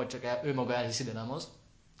megjátsza, vagy csak ő maga elhiszi, de nem az.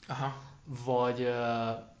 Aha. Vagy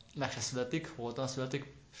meg se születik, holtan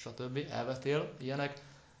születik, stb. Elvetél, ilyenek.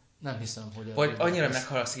 Nem hiszem, hogy... Vagy annyira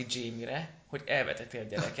megharagszik Jamie-re, hogy elvetettél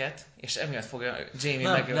gyereket, és emiatt fogja Jamie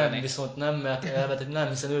megölni. Nem, viszont nem, mert elvetett, nem,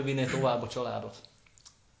 hiszen ő vinné tovább a családot.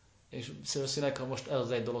 És Cerseinek most ez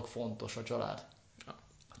az egy dolog fontos, a család.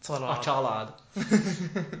 A család.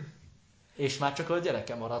 És már csak a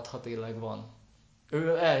gyereke marad, ha tényleg van.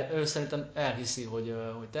 Ő szerintem elhiszi,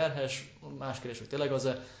 hogy terhes, más kérdés, hogy tényleg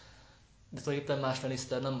az-e, de tulajdonképpen más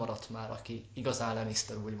Lannister nem maradt már, aki igazán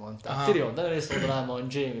Lannister, úgymond. Tehát Tyrion Daenerys oldalán van,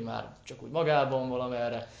 Jaime már csak úgy magában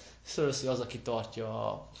valamerre, Cersei az, aki tartja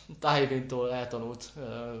a Tywin-tól eltanult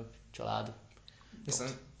család.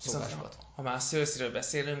 Viszont ha már Cerseiről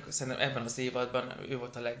beszélünk, szerintem ebben az évadban ő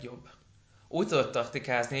volt a legjobb. Úgy tudott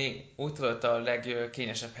taktikázni, úgy tudott a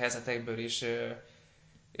legkényesebb helyzetekből is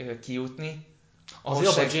kijutni. Az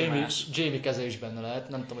abban Jamie keze is benne lehet,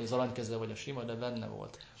 nem tudom, hogy az aranykeze vagy a sima, de benne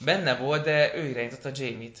volt. Benne volt, de ő irányította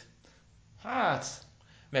Jamie-t. Hát...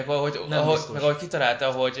 Meg ahogy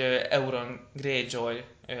kitalálta, hogy Euron Greyjoy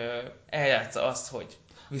eljátsza azt, hogy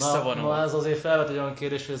visszavonul. Na ez azért felvet egy olyan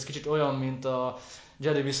kérdés, hogy ez kicsit olyan, mint a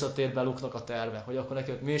Jedi visszatér be Luke-nak a terve. Hogy akkor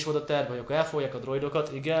neki mi is volt a terve, hogy akkor elfogják a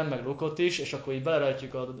droidokat, igen, meg Luke-ot is, és akkor így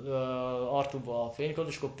belerejtjük a Artúba a fénykot,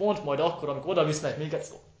 és akkor pont majd akkor, amikor oda visznek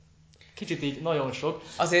minket, kicsit így nagyon sok.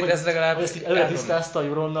 Azért ez legalább... Ezt így előre tisztázta a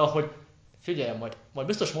Euronnal, hogy figyelj, majd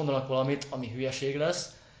biztos mondanak valamit, ami hülyeség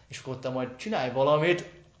lesz, és akkor te majd csinálj valamit,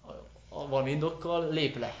 valami indokkal,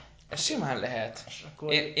 lép le. Ez simán lehet.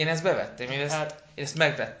 Akkor... Én ezt bevettem, én ezt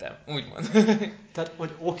megvettem, úgymond. Tehát,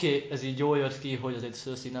 hogy oké, ez így jól jött ki, hogy azért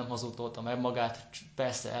Cersei nem hazudtolta meg magát,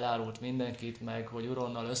 persze elárult mindenkit, meg hogy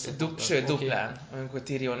Euronnal összefogtak. Sőt, duplán, amikor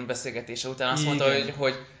Tyrion beszélgetése után azt mondta,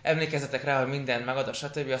 hogy emlékezzetek rá, hogy mindent megad,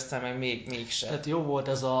 stb., aztán meg mégsem. Tehát jó volt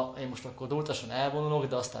ez én most akkor dúltasan elvonulok,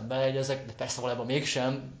 de aztán beleegyezek, de persze valójában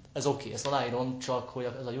mégsem, ez oké, ezt aláírom, csak hogy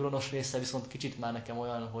ez a Euronos része viszont kicsit már nekem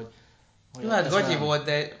olyan, hogy jó, hát gagyi volt,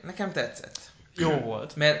 de nekem tetszett. Jó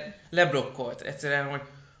volt. Mert leblokkolt egyszerűen, hogy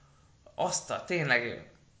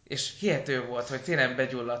tényleg, és hihető volt, hogy tényleg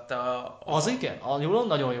begyulladt Az igen, a Euron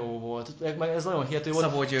nagyon jó volt, meg ez nagyon hihető volt.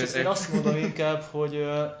 Szabó Győző. Csak én azt mondom inkább,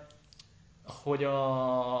 hogy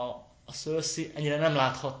a Cersei ennyire nem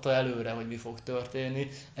láthatta előre, hogy mi fog történni,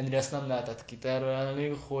 ennyire ezt nem lehetett kitervelni,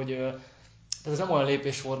 hogy tehát ez nem olyan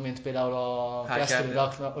lépés volt, mint például a Casterly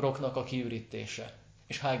Rocknak a kiürítése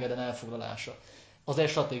és Highgarden elfoglalása. Az egy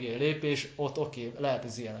stratégiai lépés, ott oké, lehet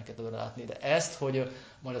az ilyeneket látni, de ezt, hogy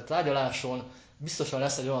majd a tárgyaláson biztosan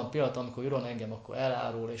lesz egy olyan pillanat, amikor Euron engem akkor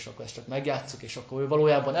elárul, és akkor ezt csak megjátszuk, és akkor ő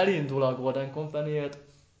valójában elindul a Golden Company-ért,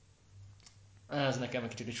 ez nekem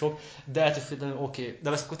egy kicsit sok, de oké,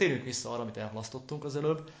 de ezt akkor térjünk vissza arra, amit elhalasztottunk az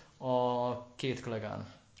előbb, a két Clegane.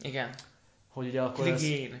 Igen. Hogy ugye akkor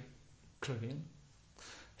Clegane.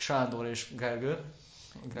 Sándor és Gergő.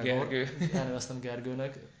 Elneveztem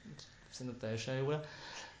Gergőnek, szerintem teljesen jó.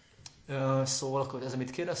 Szóval akkor ez,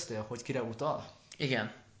 amit kérdeztél, hogy kire utal?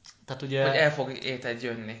 Igen. Tehát ugye... Hogy el fog étet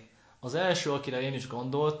jönni. Az első, akire én is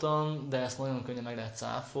gondoltam, de ezt nagyon könnyen meg lehet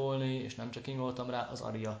cáfolni, és nem csak én gondoltam rá, az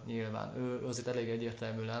Arya nyilván. Ő azért elég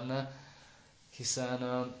egyértelmű lenne,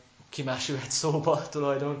 hiszen ki más jöhet szóba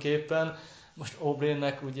tulajdonképpen. Most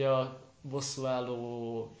Oberynnek ugye a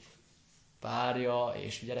bosszúálló párja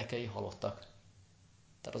és gyerekei halottak.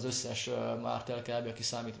 Tehát az összes Martell kb. Aki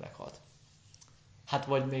számít, meghalt. Hát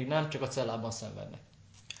vagy még nem, csak a cellában szenvednek.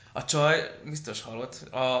 A csaj biztos halott,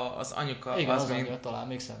 az anyuka igen, az anyja talán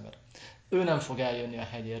még szenved. Ő nem fog eljönni a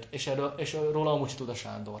hegyért, és róla amúgy tud a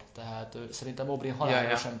Sándor. Tehát szerintem Oberyn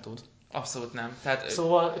halálról sem tud. Abszolút nem. Tehát...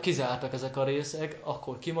 Szóval kizártak ezek a részek,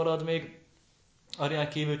 akkor kimarad még Aryán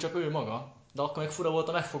kívül csak ő maga. De akkor meg fura volt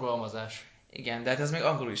a megfogalmazás. Igen, de hát ez még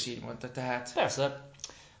angolul is így mondta, tehát... Persze,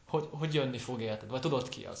 hogy jönni fog érted, vagy tudod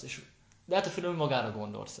ki az. De hát a film magára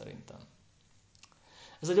gondol szerintem.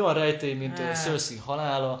 Ez egy olyan rejtély, mint Cersei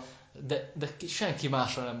halála, de senki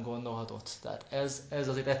másra nem gondolhatott. Tehát ez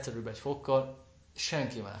azért egyszerűbb egy fokkal,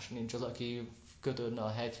 senki más nincs az, aki kötődne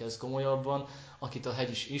a hegyhez komolyabban, akit a hegy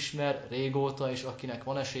is ismer régóta, és akinek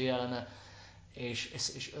van esélye ellene,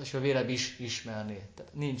 és a vélebb is ismerné.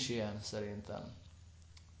 Tehát nincs ilyen szerintem.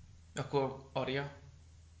 Akkor Arya?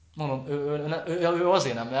 Mondom, ő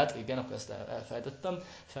azért nem lehet, igen, akkor ezt elfejtettem,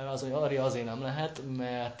 felvázolni, hogy Arya azért nem lehet,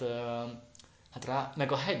 mert hát rá,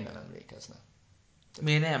 meg a hegy nem emlékezne.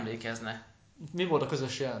 Miért nem emlékezne? Mi volt a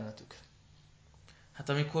közös jelenetük? Hát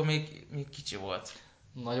amikor még kicsi volt.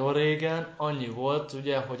 Nagyon régen, annyi volt,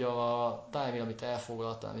 ugye, hogy a Tywin, amit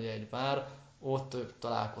elfoglaltam, ugye egy bár, ott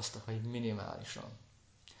találkoztak, hogy minimálisan.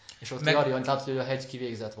 És ott Arya látod, hogy a hegy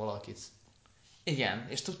kivégzett valakit. Igen,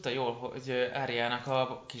 és tudta jól, hogy Arya-nak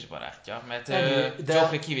a kisbarátja, mert de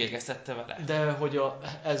Joffrey kivégeztette vele. De hogy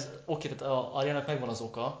tehát Arya-nak megvan az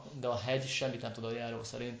oka, de a hegy semmit nem tud Arya-ról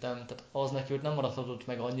szerintem. Tehát az neki nem maradhatott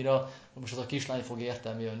meg annyira, hogy most az a kislány fog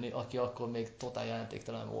értelmi jönni, aki akkor még totál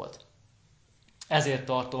jelentéktelen volt. Ezért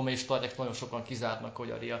tartom, és tartják nagyon sokan kizártnak,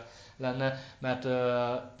 hogy Arya lenne, mert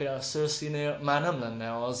például Cersei-nél már nem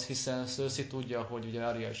lenne az, hiszen Cersei tudja, hogy ugye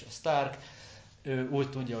Arya is a Stark, ő úgy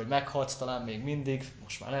tudja, hogy meghalsz talán még mindig,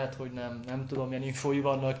 most már lehet, hogy nem tudom, milyen infói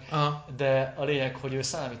vannak, de a lényeg, hogy ő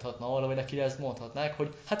számíthatna arra, vagy neki ezt mondhatnák,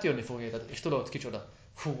 hogy hát jönni fog érted, és tudod, kicsoda,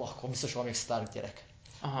 hú, akkor biztos valamelyik Stark gyerek.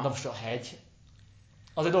 Na most a hegy,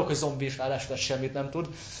 az egy dolog, hogy zombi is ráadásul semmit nem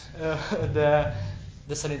tud, de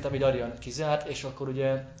szerintem így Arya kizárt, és akkor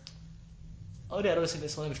ugye Arya-ról szintén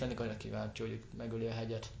szóval nem is lennék annyira kíváncsi, hogy megöli a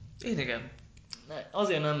hegyet. Igen.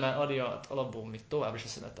 Azért nem, mert Arya-t alapból még tovább is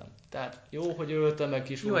szeretem. Tehát jó, hogy ölte meg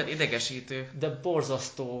is. Jó, hát idegesítő. De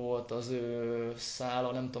borzasztó volt az ő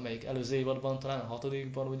szála, nem tudom melyik előző évadban, talán a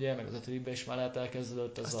 6-ban ugye, meg az 5-ben is már lehet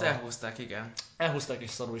elkezdődött. Azt elhúzták, igen. Elhúzták és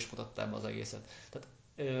szarul is mutatták be az egészet.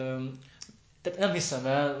 Tehát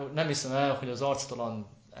nem hiszem el, hogy az arctalan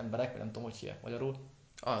emberek, nem tudom, hogy hívják magyarul.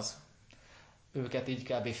 Az. Őket így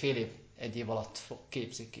kb. Fél év, egy év alatt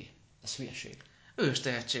képzik ki. Ez hülyeség. Ős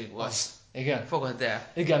tehetség volt. Az. Igen. Fogadd el.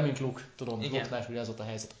 Igen, mint Luke, tudom, Luke-nál ugye ez volt a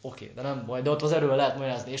helyzet. Oké, de nem baj, de ott az erővel lehet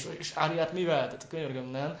magyarázni. És Áriát mivel? Tehát könyörgöm,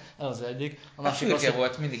 nem, ez az egyik. A másik fürge az,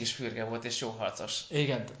 volt, mindig is fürge volt, és jó harcos.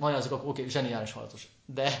 Igen, magyarázzuk, oké, zseniális harcos.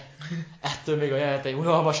 De ettől még a jelenetei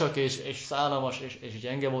unalmasak, és szánalmas, és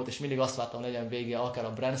gyenge volt, és mindig azt vártam, legyen vége akár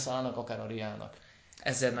a Bran szálának, akár a Riának.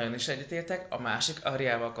 Ezzel nagyon is egyetértek. A másik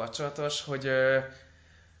Ariával kapcsolatos, hogy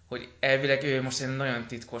elvileg ő most egy nagyon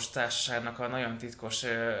titkos társaságnak a nagyon titkos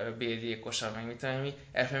bérgyilkosa, meg mit tudom mi.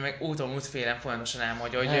 Elfélem meg úton útfélen folyamatosan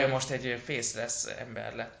elmondja, hogy ő most egy faceless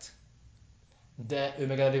ember lett. De ő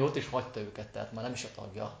meg elég ott is hagyta őket, tehát már nem is a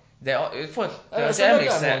tagja. De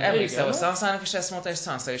emlékszel, hogy Sansának is ezt mondta, és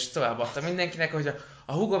Sansa is továbbadta mindenkinek, hogy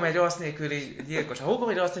a húgom egy arc nélküli gyilkos. A húgom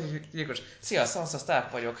egy arc nélküli gyilkos. Szia, Sansa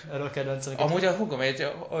Stark vagyok. Erről a kedvencem. Amúgy a húgom egy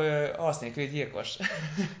arc nélküli gyilkos.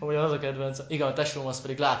 Amúgy az a kedvencem. Igen, a tesóm az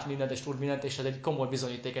pedig lát mindent és tud mindent, és ez egy komoly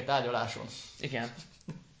bizonyíték egy tárgyaláson. Igen.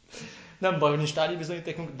 Nem baj, hogy nincs tárgyi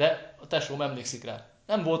bizonyítékunk, de a tesóm emlékszik rá.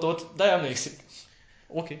 Nem volt ott, de emlékszik.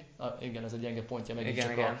 Oké. Igen, ez egy gyenge pontja megint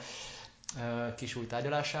csak igen. A kis új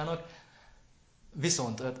tárgyalásának.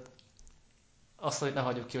 Viszont azt, hogy ne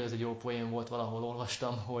hagyjuk ki, hogy ez egy jó poén volt, valahol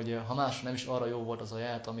olvastam, hogy ha más nem is arra jó volt az a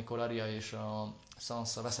ját, amikor Arya és a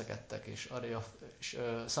Sansa veszekedtek, és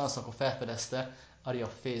Sansa akkor felfedezte Arya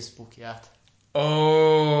Facebookját.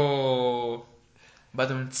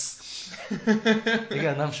 Badumc.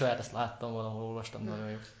 Igen, nem saját, ezt láttam, valahol olvastam, nagyon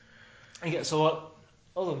jó. Igen, szóval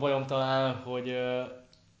az a bajom talán, hogy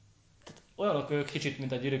olyanok ők kicsit,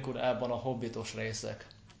 mint a Gyűrűk Urában a hobbitos részek.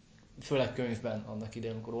 Főleg könyvben annak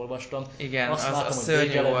idején, amikor olvastam. Igen, azt látom, az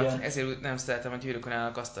szörnyű volt, legyen. Ezért nem szeretem a Gyűrűk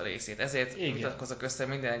Urának azt a részét. Ezért mutatkozok össze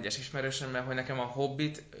minden egyes ismerősömmel, hogy nekem a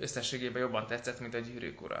Hobbit összességében jobban tetszett, mint a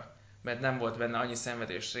Gyűrűk Ura. Mert nem volt benne annyi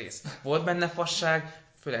szenvedős rész. Volt benne fasság,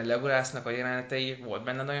 főleg Legolásznak a jelenetei, volt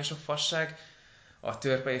benne nagyon sok fasság, a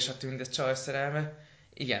törpe és a tünde csaj szerelme.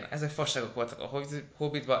 Igen, ezek fasságok voltak a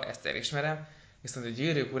Hobbitban, ezt elismerem. Viszont a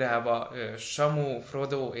Gyűrűk Urában Samu,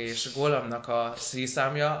 Frodo és Gollumnak a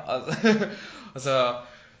szíszámja, az a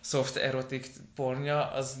soft erotic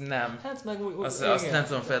pornja, az nem. Hát meg azt nem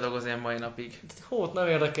tudom feldolgozni a mai napig. Hót nem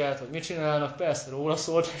érdekelt, hogy mit csinálnak, persze róla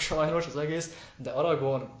szólt sajnos az egész, de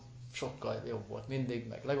Aragorn sokkal jobb volt mindig,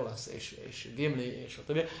 meg Legolas és Gimli és a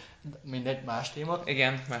többi. Mindegy, más téma.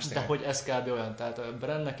 Igen, más téma. De hogy ez kb. Olyan, tehát a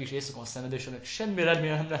Brannek is éjszakon szenvedésének semmi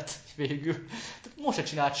eredménye nem lett végül. Tehát most se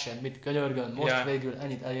csinált semmit, könyörgön, most végül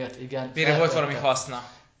ennyit elért, igen. Mire volt valami haszna?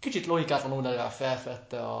 Kicsit logikátlanul, de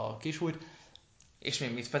felfedte a kisújt. És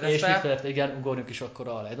még mit fedett fel? És mit fedett, igen, ugorjunk is akkor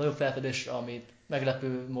a legnagyobb felfedés, amit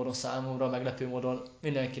meglepő módon számomra, meglepő módon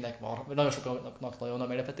mindenkinek van, nagyon sokaknak nagyon nagy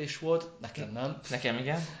meglepetés volt, nekem nem. Nekem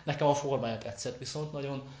igen. Nekem a formája tetszett viszont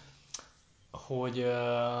nagyon, hogy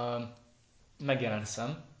megjelent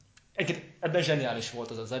szem. Ebben zseniális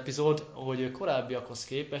volt az az epizód, hogy korábbiakhoz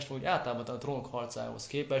képest, vagy általában a Trónok harcához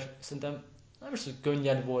képest, szerintem nem is, hogy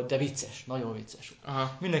könnyed volt, de vicces, nagyon vicces.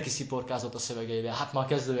 Aha. Mindenki sziporkázott a szövegeivel, hát már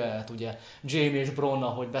kezdőjelet ugye, Jamie és Bronn,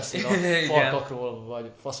 hogy beszél a farkakról,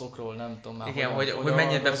 vagy faszokról, nem tudom már. Igen, hogy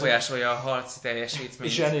mennyire befolyásolja a harci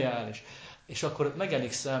teljesítményt. Zseniális. És akkor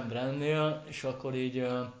megjelenik Sam Brannél, és akkor így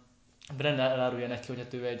Bran elárulja neki, hogy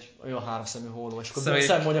hát ő egy olyan háromszemű holló, és akkor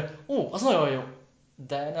Sam mondja, az nagyon jó,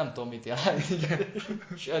 de nem tudom mit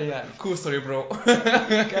jelent. Cool story, bro.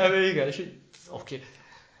 Kb. Igen, és így, oké.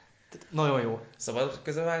 Nagyon jó. Szabad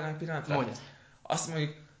közbevágni egy pillanatra? Mondja.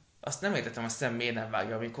 Azt nem értettem, a szem miért nem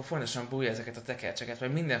vágja, amikor fontosan bújja ezeket a tekercseket,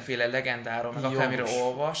 vagy mindenféle legendáról, meg Jogos. akármiről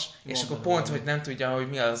olvas, és Mondod akkor pont, valami. hogy nem tudja, hogy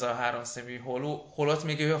mi az a háromszemű holott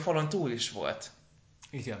még ő a falon túl is volt.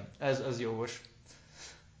 Igen, ez jogos.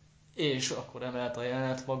 És akkor emellett a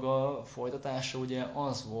jelenet maga folytatása ugye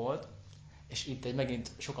az volt, és itt megint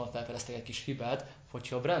sokan felfedeztek egy kis hibát,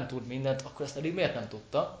 hogyha Bran tud mindent, akkor ezt eddig miért nem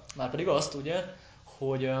tudta? Márpedig azt ugye,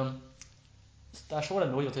 hogy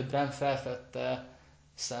sorrendben úgy volt, hogy Bran felfedte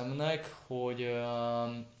Samnek, hogy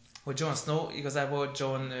Hogy Jon Snow igazából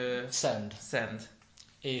John Sand.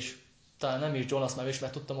 És talán nem is Jon, azt már is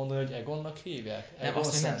meg tudtam mondani, hogy Egonnak hívják. Nem, Egon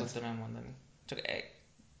azt még nem Sand. tudtam elmondani. Csak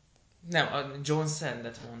nem, a Jon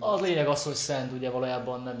Sandet mondom. A lényeg az, hogy Sand ugye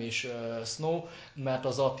valójában nem is Snow, mert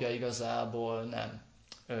az apja igazából nem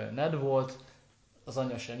Ned volt, az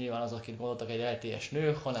anyja sem nyilván az, akit gondoltak, egy LTS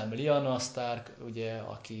nő, hanem Lyanna Stark, ugye,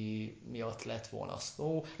 aki miatt lett volna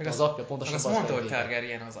Snow. Az apja pontosan azt mondta, hogy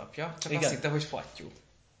Targaryen az apja, csak igen. azt hitte, hogy fattyú.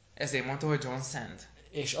 Ezért mondta, hogy Jon Sand.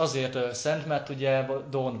 És azért Sand, mert ugye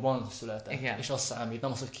Dorneban született, igen. és az számít,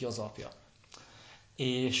 nem az, hogy ki az apja.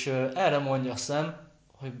 És erre mondja Sam,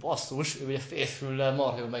 hogy basszus, ő ugye félfüllel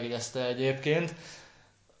marha jól megjegyezte egyébként,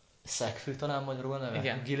 szegfű talán magyarul a neve?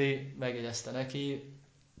 Igen. Gilly megjegyezte neki,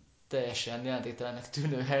 teljesen jelentéktelennek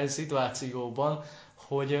tűnő szituációban,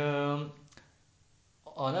 hogy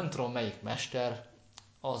a nem tudom melyik mester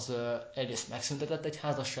az egyrészt megszüntetett egy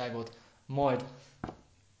házasságot, majd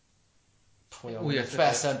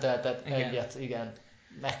felszenteltett egyet, igen,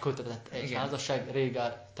 megkötetett egy házasság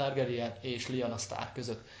Rhaegar Targaryen és Lyanna Stark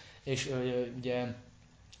között. És ugye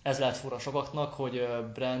ez lehet fura sokaknak, hogy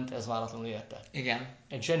Brent ez váratlanul érte. Igen.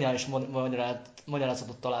 Egy zseniális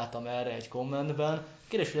magyarázatot találtam erre egy kommentben.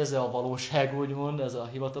 Kérdés, hogy ez a valóság, úgymond, ez a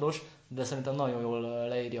hivatalos, de szerintem nagyon jól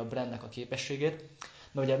leírja Brentnek a képességét.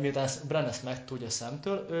 Mert ugye miután Bran ezt megtudja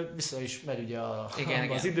Samtől, ő vissza is megy ugye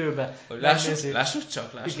az időbe. Lássuk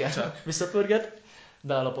csak. Visszapörget,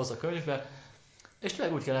 beállapoz a könyvbe. És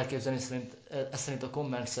tényleg úgy kell elképzelni szerint a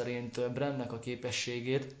komment szerint Brannek a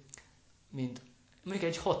képességét, mint még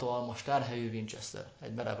egy hatalmas tárhelyű Winchester,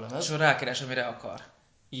 egy merevlemez. És rákeres, amire akar.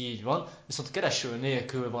 Így van, viszont kereső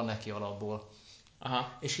nélkül van neki alapból.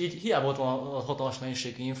 Aha. És így hiába ott van a hatalmas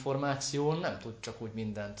mennyiségű információ, nem tud csak úgy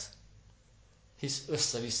mindent. Hisz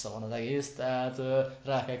össze-vissza van az egész, tehát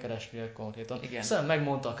rá kell keresni konkrétan. Sam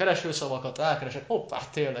megmondta a keresőszavakat, rákeresek, hoppá,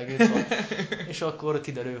 tényleg itt van. És akkor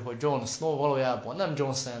kiderül, hogy Jon Snow valójában nem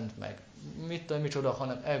Jon Sand, meg micsoda,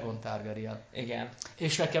 hanem Aegon Targaryen. Igen.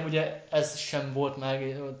 És nekem ugye ez sem volt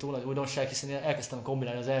meg túl nagy újdonság, hiszen én elkezdtem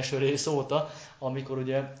kombinálni az első rész óta, amikor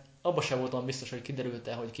ugye abban sem voltam biztos, hogy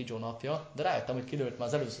kiderült-e, hogy ki Jon apja, de rájöttem, hogy kiderült már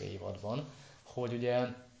az előző évadban, hogy ugye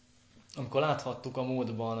amikor láthattuk a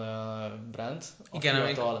módban Brent, a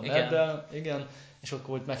fiatal Neddel, igen, és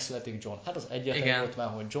akkor hogy megszületik Jon. Hát az egyetlen volt már,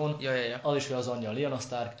 hogy Jon, az is, hogy az anyja Lyanna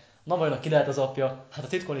Stark. Na vajon ki lehet az apja? Hát ha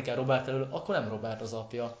titkolni kell Robert elől, akkor nem Robert az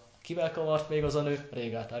apja. Kivel kavart még az a nő?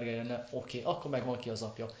 Rhaegar Targaryennel. Oké, akkor megvan ki az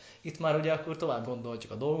apja. Itt már ugye akkor tovább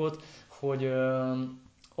gondoljuk a dolgot, hogy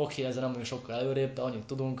ezzel nem vagyunk sokkal előrébb, de annyit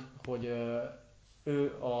tudunk, hogy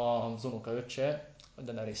ő az unokaöccse a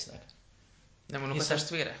Daenerysnek. Nem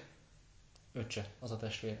unokatestvére? Öccse, az a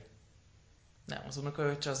testvér. Nem, az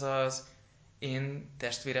unokaöccse az az én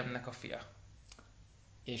testvéremnek a fia.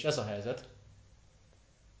 És ez a helyzet?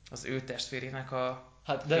 Az ő testvérének a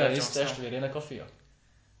hát Daenerys testvérének a fia.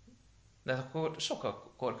 De akkor sok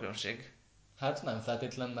a korkülönbség. Hát nem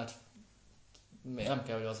feltétlen, mert nem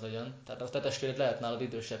kell, hogy az legyen. Tehát a te testvéred lehet nálad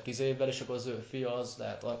idősebb 10 évvel, és akkor az ő fia az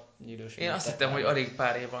lehet a idősebb. Én azt hittem, hogy alig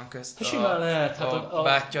pár év van közt hát simán lehet. Hát a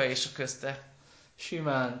bátyja és a közte.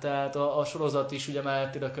 Simán, tehát a sorozat is ugye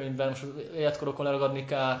már a könyvben, most életkorokon leragadni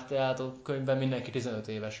kár, tehát a könyvben mindenki 15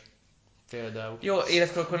 éves. Például. Jó,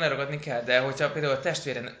 életkorokon leragadni kell, de hogyha például a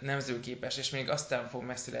testvére nemzőképes, és még aztán fog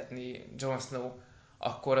megszületni Jon Snow,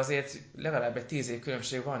 akkor azért legalább egy 10 év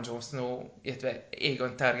különbség van Jon Snow, illetve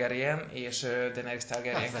Aegon Targaryen és Daenerys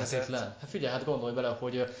Targaryen között. Hát figyelj, hát gondolj bele,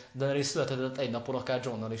 hogy Daenerys született egy napon akár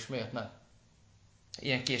Jonnal is, miért nem?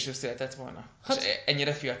 Ilyen később született volna? Hát, és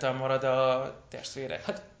ennyire fiatal marad a testvére?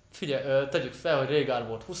 Hát figyelj, tegyük fel, hogy Rhaegar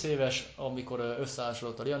volt 20 éves, amikor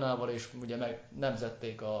összeházasodott a Lyannával, és ugye meg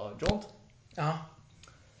nemzették a Jont. Aha.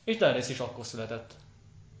 És Daenerys is akkor született.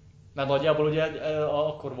 Mert nagyjából ugye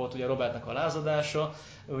akkor volt ugye Robertnek a lázadása,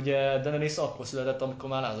 ugye Daenerys akkor született, amikor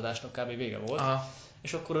már lázadásnak kb. Vége volt. Aha.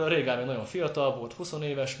 És akkor Rhaegar még nagyon fiatal volt, 20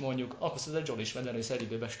 éves mondjuk, akkor született Jon is, mert Daenerys egy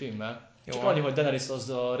időben stimmel. Csak annyi, hogy Daenerys az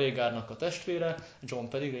a Rhaegarnak a testvére, Jon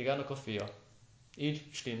pedig Rhaegarnak a fia. Így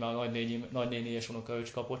stimmel a nagynéni és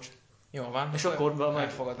unokaöcs kapocs. Jó van. És akkor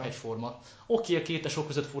meg egyforma. Oké, a két tesók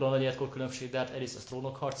között fura nagy különbség, de hát egyrészt a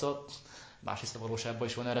Trónok harca, másrészt a valóságban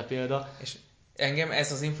is van erre példa. És engem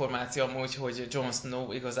ez az információ amúgy, hogy Jon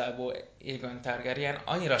Snow igazából Aegon Targaryen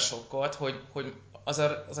annyira sokkolt, hogy az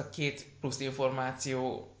a két plusz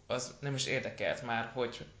információ az nem is érdekelt már,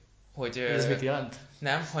 hogy ez mit jelent?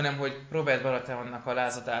 Nem, hanem hogy Robert Baratheonnak a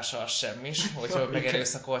lázadása az semmis, hogy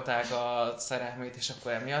megerőszakolták a szerelmét, és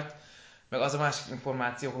akkor emiatt. Meg az a másik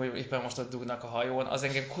információ, hogy éppen most ott dugnak a hajón, az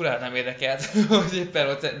engem kurán nem érdekelt, hogy éppen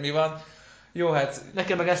ott mi van. Jó, hát...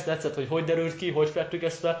 Nekem meg ezt tetszett, hogy derült ki, hogy fettük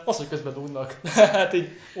ezt fel, az, hogy közben dugnak. Hát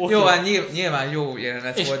így... Okay. Jó, hát nyilván jó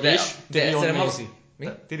jelenet volt, de... Tyrion nézi. Mi?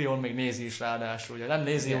 Tyrion még nézi is ráadásul, ugye nem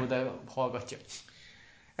nézi jó, de hallgatja.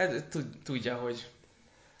 Hát tudja, hogy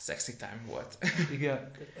sexy time volt.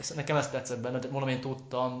 Igen, nekem ezt tetszett benne, de mondom, én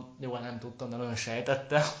tudtam, jó, nem tudtam, de nagyon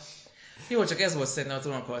sejtettem. Jó, csak ez volt szerintem a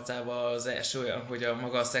Trónok harcában az első olyan, hogy a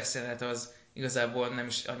maga a szexjelenet az igazából nem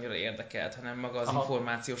is annyira érdekelt, hanem maga az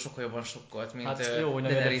információ sokkal jobban sokkolt, mint hát jó, hogy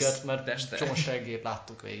nem érdekelt, mert csomó seggét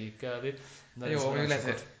láttuk végig kb. Jó, hogy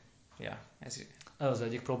lehet... Ja, ez az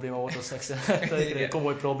egyik probléma volt a szexjelenet,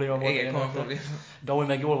 komoly probléma volt. Igen, komoly probléma. De úgy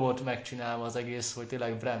meg jól volt megcsinálva az egész, hogy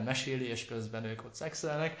tényleg Bran meséli, és közben ők ott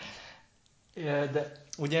szexelnek. De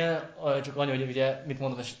ugye, csak annyi, hogy ugye, mit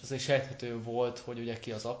mondom, ez egy sejthető volt, hogy ugye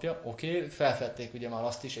ki az apja. Oké, felfedték ugye már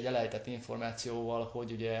azt is egy elejtett információval,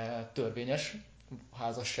 hogy ugye törvényes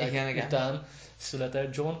házasság után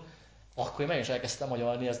született John. Akkor én meg is elkezdtem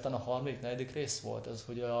agyalni, ezután a 3.-4. rész volt ez,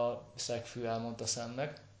 hogy a szegfű elmondta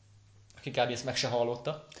Samnek, aki kb. Ezt meg se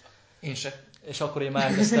hallotta. Én se. És akkor én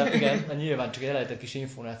már kezdtem, igen, nyilván csak egy elejtett kis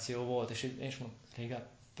információ volt, és én is mondom, régen,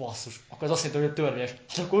 basszus, akkor ez azt jelenti, hogy törvényes,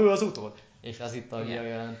 és akkor ő az utol. És ez itt a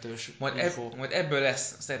jelentős info. Majd ebből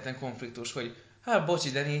lesz szerintem konfliktus, hogy hát bocsi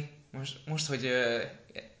Dani, most hogy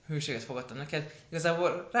hűséget fogadtam neked,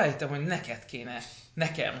 igazából rájöttem, hogy neked kéne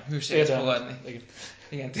nekem hűséget fogadni.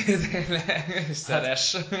 Igen, tényleg,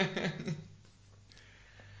 szeres.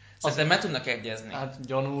 Szerintem meg tudnak egyezni. Hát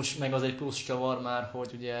gyanús, meg az egy plusz csavar már,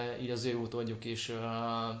 hogy ugye így az ő utódjuk is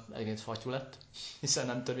egyébként fattyú lett, hiszen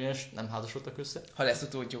nem törvényes, nem házasodtak össze. Ha lesz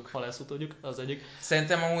utódjuk, az egyik.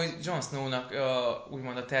 Szerintem amúgy Jon Snow-nak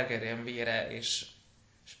úgymond a Targaryen vére és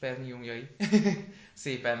spermiumjai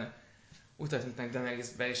szépen utatnak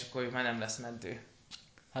Daenerysbe, és akkor ő már nem lesz meddő.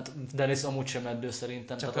 Hát Daenerys amúgy sem meddő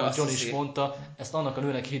szerintem, csak tehát Jon is mondta, ezt annak a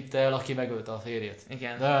nőnek hitte el, aki megölte a férjét.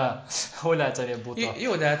 Igen. De hogy lehet ennél buta?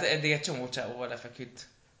 Jó, de hát eddig egy csomó csávóval lefeküdt,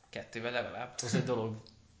 2-vel legalább. Az egy dolog.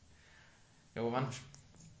 Jó van.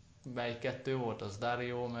 Melyik 2 volt? Az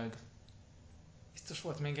Dario, meg... Biztos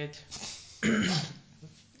volt még egy...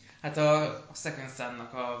 hát a Second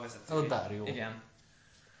Son-nak a vezetője. Az a Dario. Igen.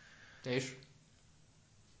 És?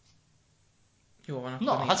 Jó van, akkor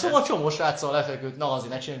na, hát szóval csomó sráccal lefeküdt, na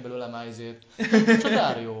azért ne csinálj belőle már izét. Csak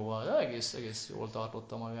Dárióval, de egész jól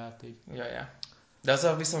tartotta magát így. Ja. De az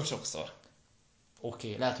viszont sokszor.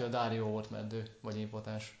 Oké, lehet, hogy a Dárió volt meddő, vagy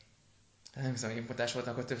impotens. De nem hiszem, hogy impotens volt,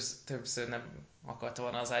 akkor többször nem akarta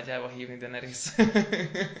volna az ágyába hívni Daenerys.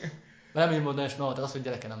 Nem impotens, no, tehát az, hogy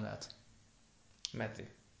gyereke nem lehet. Meddő.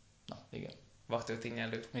 Na, igen.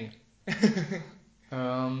 Vaktörtényelő. Igen.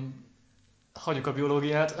 Hagyjuk a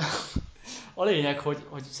biológiát. A lényeg,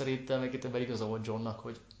 hogy szerintem meg itt ebben igaza volt Johnnak,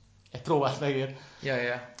 hogy egy próbát megér.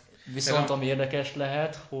 Ja. Viszont ami érdekes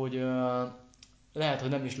lehet, hogy lehet, hogy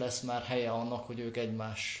nem is lesz már helye annak, hogy ők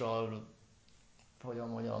egymással, hogyan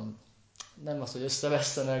mondjam, nem az, hogy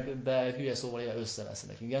összevesztenek, de hülye szóval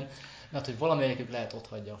összevesztenek, igen. Mert hogy valamelyikük lehet ott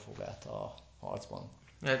hagyja a fogát a harcban.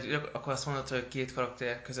 Ja, akkor azt mondod, hogy két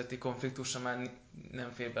karakter közötti konfliktusra már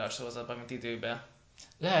nem fér be a sorozatban, mint időben.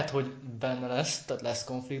 Lehet, hogy benne lesz, tehát lesz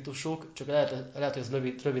konfliktusuk, csak lehet hogy ez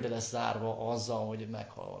rövide lesz zárva azzal, hogy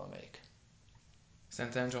meghal valamelyik.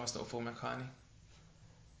 Szerintem Jon Snow fog meghalni.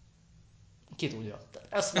 Ki tudja.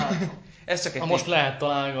 Ezt már, ez csak egy most lehet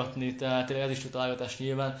találgatni, tehát ez is tud találgatás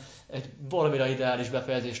nyilván. Egy valamire ideális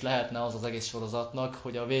befejezés lehetne az egész sorozatnak,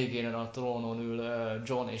 hogy a végén a trónon ül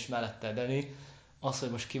Jon és mellette Dany. Az, hogy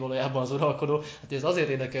most ki valójában az uralkodó. Hát ez azért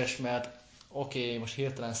érdekes, mert oké, most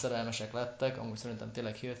hirtelen szerelmesek lettek, amúgy szerintem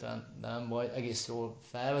tényleg hirtelen, de nem baj, egész jól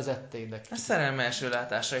felvezették, de... A szerelme első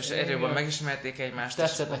látásra, és erőben megismerték egymást.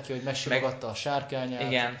 Tetszett neki, hogy megsimogatta a sárkányát.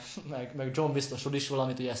 Igen. Meg John biztos is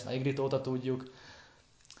valamit, ugye ezt már Ygritte óta tudjuk.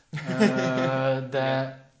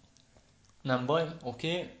 De nem baj,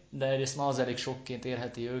 oké. De egyrészt ma az elég sokként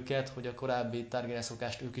érheti őket, hogy a korábbi Targaryen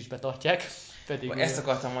szokást ők is betartják. Pedig ezt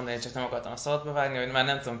akartam mondani, csak nem akartam a szabadba vágni, hogy már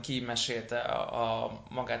nem tudom ki mesélte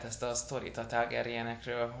magát ezt a sztorit a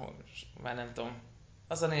Targaryenekről, már nem tudom.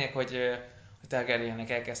 Az a lényeg, hogy a Targaryenek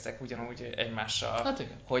elkezdtek ugyanúgy egymással, hát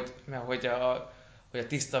igen. hogy hogy a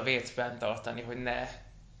tiszta vért fenntartani, hogy ne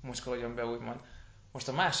mocskolódjon be, úgymond. Most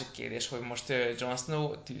a másik kérdés, hogy most Jon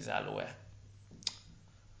Snow tűzálló-e?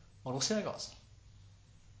 Valószínűleg az.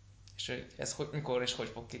 És hogy ez mikor és hogy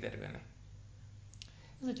fog kiderülni?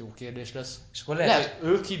 Ez egy jó kérdés lesz. És akkor lehet, hogy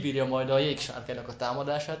ő kibírja majd a jégsárkának a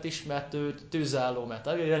támadását is, mert ő tűzálló, mert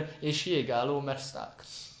Targaryen, és jégálló, mert Stark.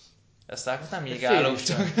 Stark nem jégálló,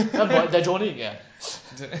 csak. Nem baj, de Jon igen.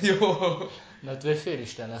 Jó. Mert ő egy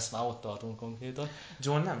félisten lesz, már ott tartunk konkrétan.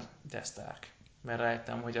 Jon nem, de Stark. Mert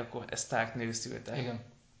rájöttem, hogy akkor Stark nőszülte. Igen.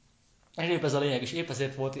 És épp ez a lényeg, és épp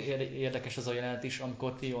ezért volt érdekes az a jelenet is,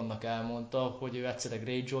 amikor Tyrionnak elmondta, hogy ő egyszerre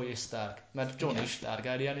Greyjoy és Stark. Mert Jon is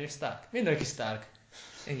Targaryen és Stark. Mindenki Stark.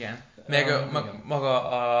 Igen. Meg igen. maga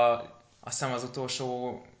azt hiszem az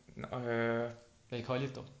utolsó...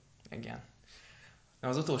 Léghajlító? Igen.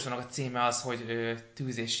 Az utolsónak a címe az, hogy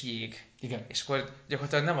tűz és jég. Igen. És akkor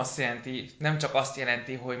gyakorlatilag nem csak azt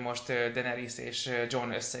jelenti, hogy most Daenerys és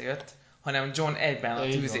Jon összejött, hanem Jon egyben a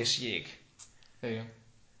tűz és jég. Igen.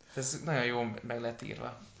 Ez nagyon jól meg lett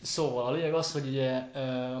írva. Szóval a lényeg az, hogy ugye,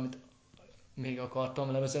 amit még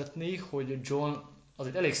akartam levezetni, hogy Jon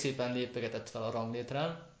azért elég szépen lépegetett fel a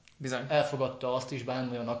ranglétrán. Bizony. Elfogadta azt is, bár nem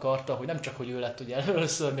nagyon akarta, hogy nem csak, hogy ő lett ugye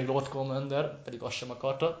először még Lord Commander, pedig azt sem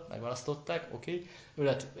akarta, megválasztották, oké. Ő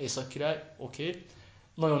lett északkirály, oké.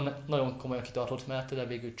 Nagyon, nagyon komolyan kitartott mellette, de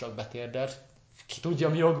végül csak betérdelt, ki tudja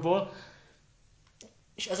mi okból.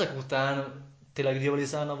 És ezek után tényleg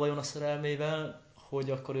rivalizálna vajon a szerelmével,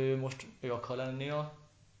 hogy akkor ő akar lenni a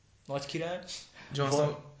nagy király.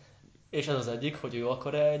 És ez az egyik, hogy ő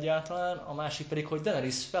akar-e egyáltalán, a másik pedig, hogy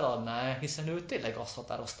Daenerys feladná, hiszen ő tényleg azt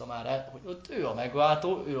határozta már el, hogy ott ő a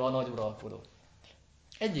megváltó, ő a nagy uralkodó.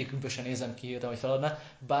 Egyikükből sem nézem ki hirtelen, hogy feladná,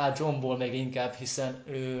 bár Jonból még inkább, hiszen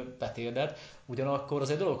ő betérdett. Ugyanakkor az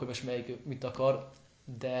egy dolog, hogy most melyik mit akar,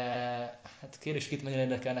 de hát kérdés, kit mennyire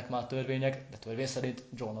érdekelnek már a törvények, de törvény szerint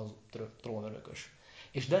Jon az trónörökös.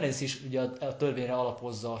 És Daenerys is ugye a törvényre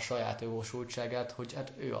alapozza a saját jogosultságát, hogy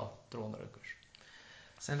hát ő a trónörökös.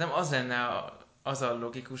 Szerintem az lenne az a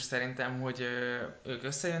logikus szerintem, hogy ők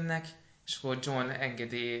összejönnek, és akkor Jon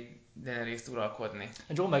engedi Daenerys-t uralkodni.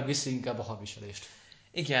 Jon megviszi inkább a hadviselést.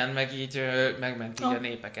 Igen, meg így megmenti a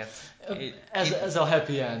népeket. Ez a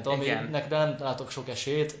happy end, aminek nem látok sok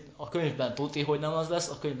esélyt. A könyvben tuti, hogy nem az lesz,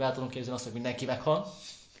 a könyvben el tudom képzelni azt, hogy mindenki meghal.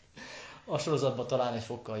 A sorozatban talán egy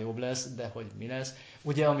fokkal jobb lesz, de hogy mi lesz.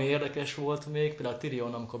 Ugye, ami érdekes volt még, például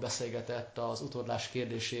Tyrion, amikor beszélgetett az utódlás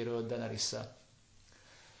kérdéséről Daenerys-szel.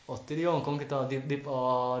 Ott Tyrion konkrétan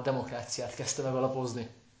a demokráciát kezdte meg alapozni.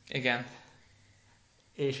 Igen.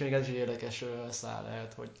 És még ez is érdekes szál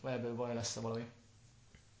lehet, hogy ebből vajon lesz valami.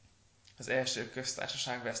 Az első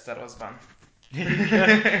köztársaság Westerosban.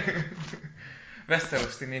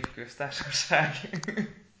 Westerosi népköztársaság.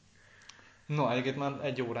 No, egyébként már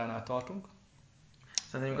 1 óránál tartunk.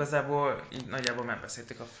 Szerintem igazából így nagyjából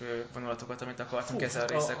megbeszéltük a fő vonulatokat, amit akartunk ezzel a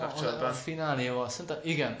résszel kapcsolatban. A fináléval. Szerintem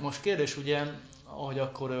igen, most kérdés ugye, hogy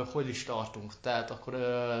akkor hogy is tartunk. Tehát akkor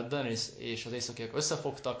Daenerys és az északiak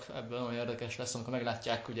összefogtak, ebből nagyon érdekes lesz, amikor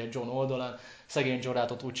meglátják ugye Jon oldalán. Szegény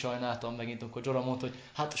Jorah-t ott úgy sajnáltam megint, amikor Jorah mondta, hogy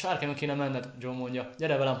hát a sárkányon kéne menned, Jon mondja,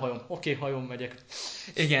 gyere velem hajón, oké, hajón megyek.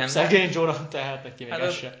 Igen. Szegény Jorah, tehát neki még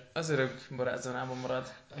ez se. Az örök barátzónában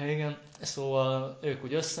marad. Igen, szóval ők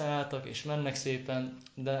úgy összeálltak és mennek szépen,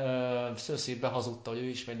 de Cersei behazudta, hogy ő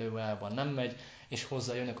is megy, de valójában nem megy, és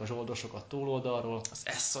hozzá jönnek a zsoldosok a túloldalról. Az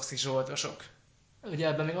Essoszi zsoldosok. Ugye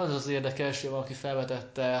ebben még az érdekes, hogy valaki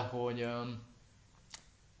felvetette, hogy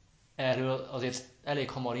erről azért elég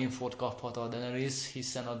hamar infót kaphat a Daenerys,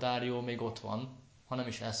 hiszen a Daario még ott van, ha nem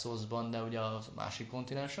is Essosban, de ugye a másik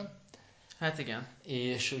kontinensen. Hát igen.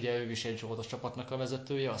 És ugye ő is egy zsoldos csapatnak a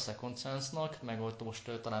vezetője, a Second Sense-nak, meg ott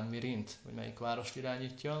most talán Mirint, hogy melyik várost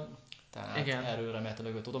irányítja. Tehát igen. Erről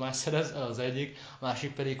remélhetőleg ő tudomást szerez, ez az egyik. A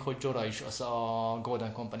másik pedig, hogy Jorah is az a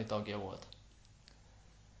Golden Company tagja volt.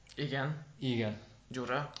 Igen. Igen.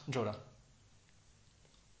 Jorah.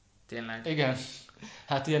 Tényleg. Igen.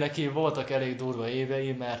 Hát ugye neki voltak elég durva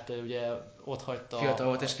évei, mert ugye ott hagyta... Fiatal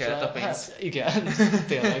volt és kellett a pénz. Hát igen,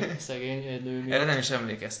 tényleg szegény egy nő miatt. Erre nem is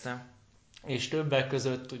emlékeztem. És többek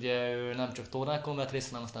között ugye ő nem csak tornákon vett részt,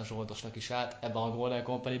 hanem aztán zsoldosnak is állt ebben a Golden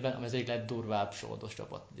Company-ben, ami az egyik legdurvább zsoldos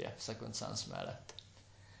csapat, ugye, Second Sense mellett.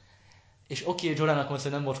 És oké, Jorahnak mondta,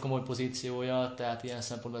 hogy nem volt komoly pozíciója, tehát ilyen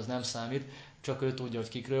szempontból ez nem számít, csak ő tudja, hogy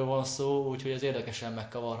kikről van szó, úgyhogy ez érdekesen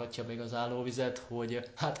megkavarhatja még az állóvizet, hogy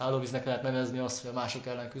hát állóvíznek lehet nevezni azt, hogy a mások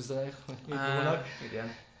ellen küzdenek, hogy mit volnak.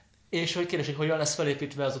 Igen. És hogy kérdés, hogy hogyan lesz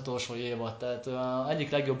felépítve az utolsó évad. Tehát egyik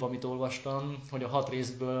legjobb, amit olvastam, hogy a 6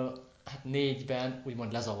 részből 4-ben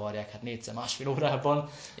úgymond lezavarják, 4-szer 1,5 órában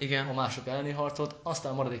igen. A mások elleni harcot,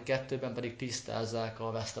 aztán a maradék 2-ben pedig tisztázzák a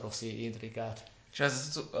Westerosi intrikát. És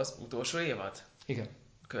ez az utolsó évad? Igen.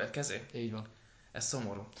 A következő? Így van. Ez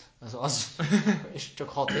szomorú. Ez az. És csak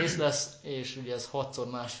 6 rész lesz, és ugye ez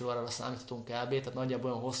 6-szor másfél órára számíthatunk kb. Tehát nagyjából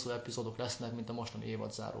olyan hosszú epizódok lesznek, mint a mostani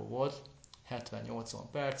évadzáró volt. 70-80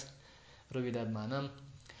 perc. Rövidebb már nem.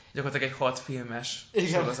 Gyakorlatilag egy 6 filmes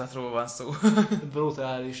sorozatról van szó.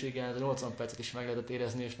 Brutális, igen, 80 percet is meg lehetett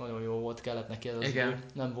érezni, és nagyon jó volt, kellett neki ez az idő,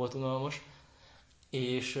 nem volt unalmas.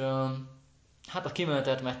 És hát a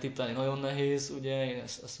kimenetet megtippelni nagyon nehéz, ugye, én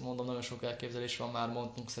ezt mondom, nagyon sok elképzelés van, már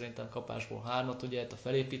mondtunk szerintem kapásból 3-at, ugye, a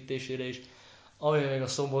felépítésére is. Ami még a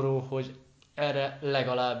szomorú, hogy erre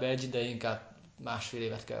legalább egy, de inkább másfél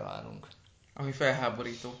évet kell várnunk. Ami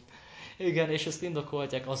felháborító. Igen, és ezt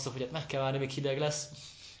indokolják azzal, hogy hát meg kell várni, még hideg lesz,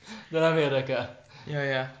 de nem érdekel.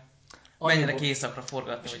 Ja. Menjenek éjszakra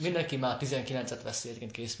forgatni. És mindenki már 19-et veszi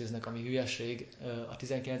egyébként készpénznek, ami hülyeség. A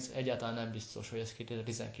 19 egyáltalán nem biztos, hogy ez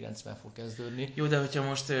 2019-ben fog kezdődni. Jó, de hogyha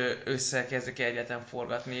most összekezdik egyáltalán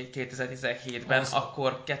forgatni 2017-ben,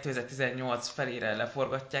 akkor 2018 felére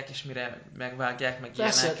leforgatják, és mire megvágják, meg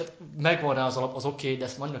persze, ilyenek. tehát megvan rá az alap, az oké, de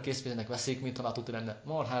ezt annyira készpénznek veszik, mint ha már tudni lenne.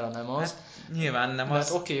 Marhára nem az. Hát, nyilván nem mert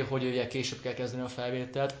az. Oké, hogy ugye később kell kezdeni a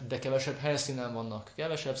felvételt, de kevesebb helyszínen vannak,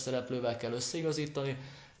 kevesebb szereplővel kell összeigazítani,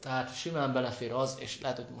 tehát simán belefér az, és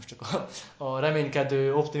lehet, hogy most csak a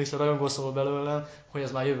reménykedő, optimista rajongó szól belőlem, hogy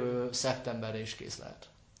ez már jövő szeptemberre is kész lehet.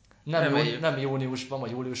 Nem júniusban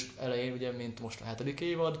vagy július elején, ugye, mint most a 7.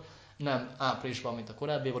 évad, nem áprilisban, mint a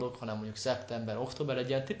korábbi évadok, hanem mondjuk szeptember, október, egy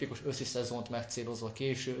ilyen tipikus őszi szezont megcélozva,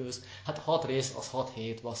 késő ősz. Hát 6 rész, az 6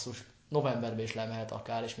 hét, basszus. Novemberben is lemehet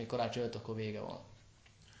akár, és még karácsony előtt akkor vége van.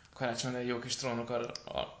 Karácsony egy jó kis Trónok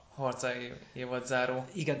a harca évadzáró.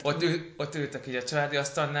 Igen. Ott ültek így a családi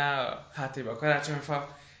asztalnál, háttérben a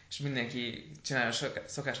karácsonyfa, és mindenki csinálja a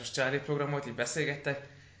szokásos családi programot, így beszélgettek,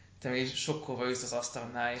 te még sokkolva ülsz az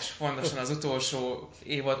asztalnál, és fontosan az utolsó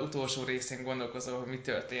évad utolsó részén gondolkozol, hogy mi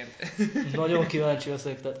történt. Nagyon kíváncsi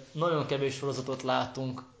leszek, tehát nagyon kevés sorozatot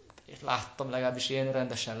látunk, és láttam legalábbis én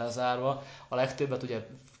rendesen lezárva. A legtöbbet ugye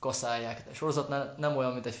kaszálják. A sorozatnál nem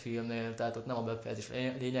olyan, mint egy filmnél, tehát ott nem a befejezés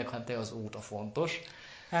lényeg, hanem tényleg az út a fontos.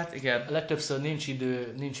 Hát igen. Legtöbbször nincs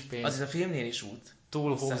idő, nincs pénz. Az a filmnél is út.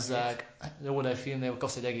 Túlhúzzák. Jó, de egy filmnél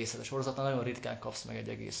kapsz egy egészet. A sorozatnál nagyon ritkán kapsz meg egy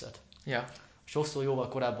egészet. Ja. Sokszor jóval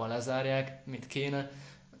korábban lezárják, mint kéne,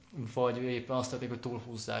 vagy éppen azt tették, hogy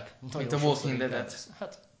túlhúzzák. Mint a Walking Dead-et.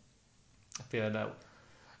 Hát, például.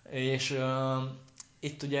 És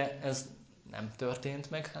itt ugye ez nem történt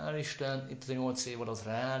meg, hál' Isten. Itt az 8 évad az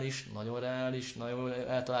reális, nagyon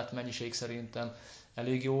eltalált mennyiség szerintem.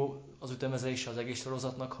 Elég jó az ütemezése az egész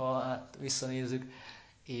sorozatnak, ha hát visszanézzük.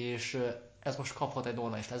 És ez most kaphat egy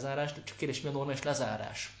normális lezárást. Csak kérdés, mi a normális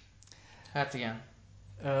lezárás? Hát igen.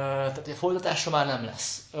 Tehát a folytatása már nem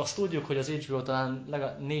lesz. Azt tudjuk, hogy az HBO talán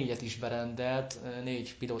legalább 4-et is berendelt,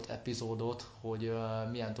 4 pilot epizódot, hogy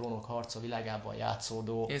milyen Trónok harca világában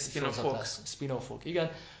játszódó sorozat lesz. Spin-offok,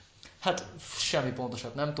 igen. Hát semmi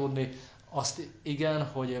pontosat nem tudni. Azt igen,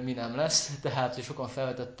 hogy mi nem lesz, tehát sokan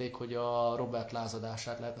felvetették, hogy a Robert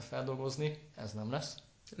lázadását lehetne feldolgozni, ez nem lesz.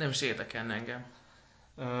 Nem is érdekelne engem.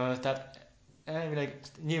 Tehát elvileg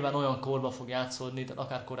nyilván olyan korban fog játszódni, tehát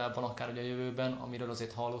akár korábban, akár ugye a jövőben, amiről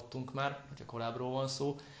azért hallottunk már, hogyha korábbról van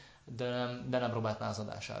szó, de nem Robert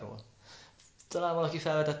lázadásáról. Talán valaki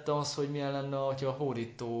felvetette azt, hogy milyen lenne, hogyha a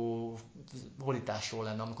hódításról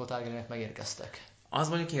lenne, amikor Targaryenek megérkeztek. Az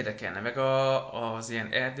mondjuk érdekelne, meg az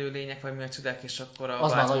ilyen erdőlények, vagy mi a csodák, és akkor a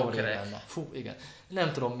az már nagyon jó lenne. Fú, igen.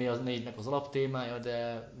 Nem tudom, mi az 4-nek az alaptémája,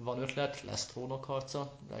 de van ötlet, lesz Trónok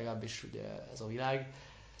harca, legalábbis ugye ez a világ.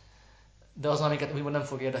 De az, amiket úgymond nem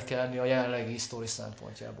fog érdekelni a jelenlegi sztori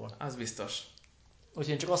szempontjából. Az biztos. Úgyhogy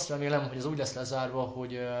én csak azt remélem, hogy ez úgy lesz lezárva,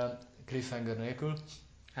 hogy cliffhanger nélkül.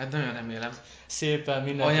 Hát nagyon remélem. Szépen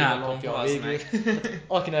mindenki kapja a végét.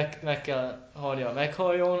 Akinek meg kell halnia,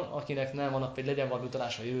 meghalljon, akinek nem, annak pedig legyen valami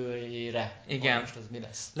utalás a jövőjére. Igen. Most ez mi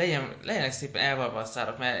lesz? Legyenek szépen elvalva a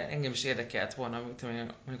szárok, mert engem is érdekelt volna,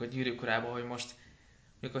 mondjuk a Gyűrűk Urában, hogy most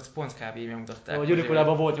mondjuk ott pont kb. Megmutatták. A Gyűrűk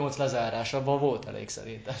Urában volt 8 lezárás, abban volt elég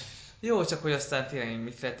szerintem. Jó, csak hogy aztán tényleg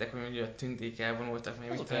mit lettek, hogy ugye a tündék elvonultak, meg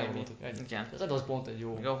mit elvonultak. Igen. Ez az pont egy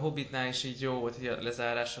jó. Meg a Hobbitnál is így jó volt a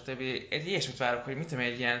lezárás, stb. Egy ilyesmit várok, hogy mit tudom,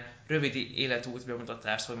 egy ilyen rövid életút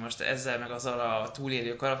bemutatást, hogy most ezzel meg azzal a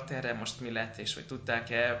túlélő karakterrel most mi lett, és hogy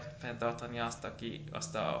tudták-e fenntartani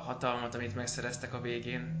azt a hatalmat, amit megszereztek a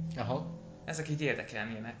végén. Aha. Ezek így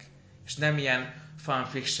érdekelnének. És nem ilyen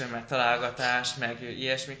fanfiction, meg találgatás, meg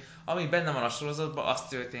ilyesmi. Ami benne van a sorozatban, az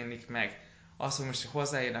történik meg. Az, hogy most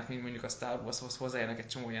hozzáérnek, mint mondjuk a Star Warshoz hozzáérnek egy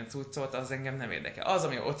csomó ilyen cuccot, az engem nem érdekel. Az,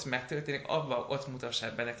 ami ott megtörténik, abban ott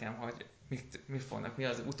mutassák be nekem, hogy mi fognak, mi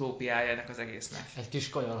az utópiája ennek az egésznek. Egy kis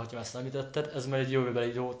kanyar, hogyha ezt említetted, ez már egy jövőben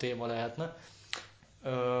egy jó téma lehetne.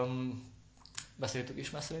 Beszéltük is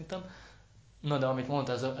már szerintem. Na de amit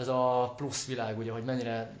mondta, ez a plusz világ, ugye, hogy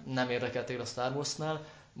mennyire nem érdekeltél a Star Warsnál.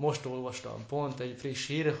 Most olvastam pont egy friss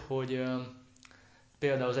hír, hogy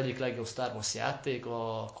például az egyik legjobb Star Wars játék,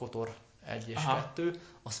 a KOTOR 1 és 2,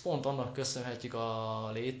 azt pont annak köszönhetjük a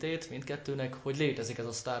létét mindkettőnek, hogy létezik ez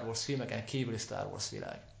a Star Wars filmeken kívüli Star Wars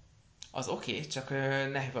világ. Az oké, csak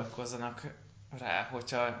ne hivatkozzanak rá,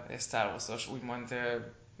 hogyha Star Wars-os úgymond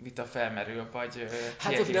vita felmerül, vagy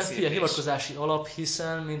hát de figyelj, hivatkozási alap,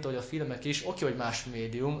 hiszen, mint ahogy a filmek is, oké, hogy más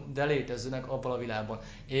médium, de létezőnek abban a világban.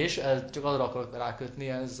 És csak arra akarok rákötni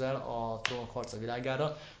ezzel a Trónok harca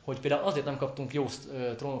világára, hogy például azért nem kaptunk jó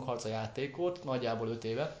Trónok harca játékot, nagyjából 5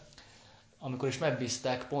 éve, amikor is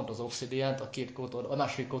megbízták pont az Obsidiant, a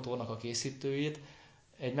második KOTOR-nak a készítőjét,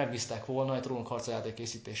 megbízták volna egy Trónok harca játék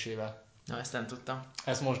készítésével. Na, ezt nem tudtam.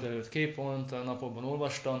 Ez most derült ki, pont a napokban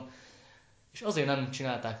olvastam. És azért nem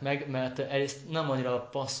csinálták meg, mert ezt nem annyira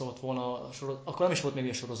passzolt volna a sorozat, akkor nem is volt még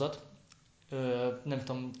a sorozat, nem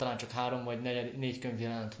tudom, talán csak 3 vagy 4 könyv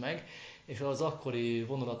jelent meg, és az akkori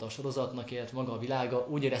vonulata a sorozatnak, illetve maga a világa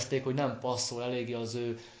úgy érezték, hogy nem passzol eléggé az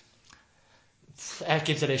ő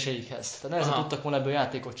elképzeléseikhez. Tehát nehezen tudtak volna ebből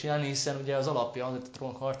játékot csinálni, hiszen ugye az alapja a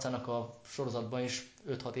Trónok harcának a sorozatban is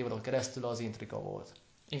 5-6 évadon keresztül az intriga volt.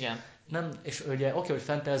 Igen. Nem, és ugye oké, hogy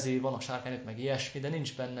fantasy, van a sárkányok meg ilyesmi, de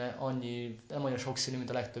nincs benne nem olyan sokszínű, mint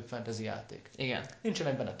a legtöbb fantasy játék. Igen.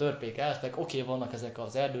 Nincsenek benne törpék, elfek, oké, vannak ezek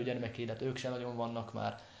az erdőgyermekei, de ők sem nagyon vannak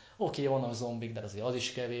már. Oké, vannak zombik, de azért az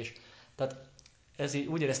is kevés. Tehát ez így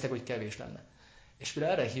úgy éreztek, hogy kevés lenne. És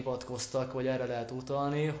például erre hivatkoztak, vagy erre lehet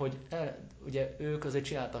utalni, hogy ugye ők azért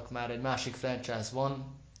csináltak már egy másik franchise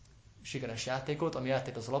van, sikeres játékot, ami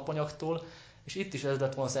eltért az alapanyagtól, és itt is ez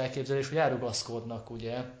lett volna az elképzelés, hogy elrugaszkodnak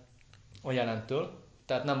ugye a jelentől,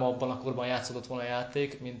 tehát nem abban a korban játszódott volna a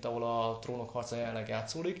játék, mint ahol a Trónok harca jelenleg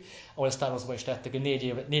játszódik, ahol a Star Warsban is tettek, hogy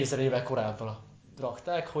 4000 évvel korábban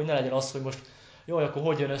rakták, hogy ne legyen az, hogy most jaj, akkor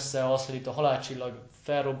hogy jön össze az, hogy itt a halálcsillag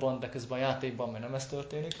felrobbant, de közben a játékban meg nem ez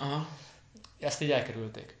történik. Aha. Ezt így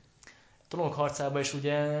elkerülték. A Trónok harcában is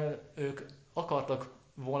ugye ők akartak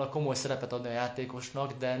volna komoly szerepet adni a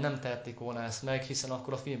játékosnak, de nem tehették volna ezt meg, hiszen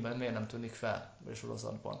akkor a filmben miért nem tűnik fel, vagy a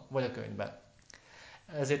sorozatban, vagy a könyvben.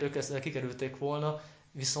 Ezért ők ezt kikerülték volna,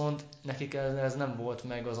 viszont nekik ez nem volt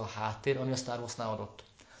meg az a háttér, ami a Star Warsnál adott.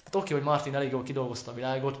 Tehát oké, hogy Martin elég jól kidolgozta a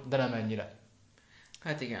világot, de nem ennyire.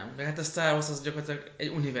 Hát igen, de hát a Star Wars az gyakorlatilag egy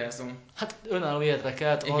univerzum. Hát önálló életre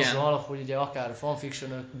kelt azzal, hogy ugye akár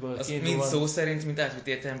fanfictionokből kiindulva... Mind szó szerint, mint átvitt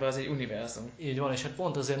értelemben az egy univerzum. Így van, és hát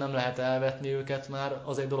pont azért nem lehet elvetni őket már.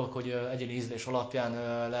 Az egy dolog, hogy egyéni ízlés alapján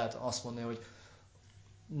lehet azt mondani, hogy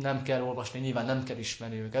nem kell olvasni, nyilván nem kell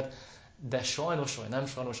ismerni őket, de sajnos vagy nem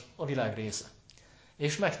sajnos a világ része.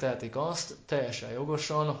 És megtehetik azt teljesen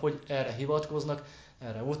jogosan, hogy erre hivatkoznak,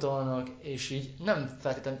 erre utalnak, és így nem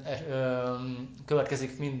feltétlenül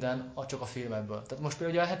következik minden csak a filmekből. Tehát most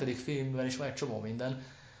például a 7. filmben is van egy csomó minden,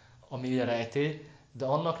 ami rejtély, de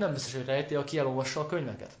annak nem biztos, hogy rejtély, aki elolvassa a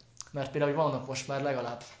könyveket. Mert például vannak most már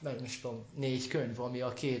legalább, nem tudom, 4 könyv, ami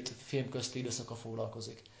a 2 film közti időszaka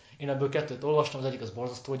foglalkozik. Én ebből 2 olvastam, az egyik az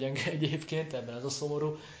borzasztó gyenge egyébként, ebben ez a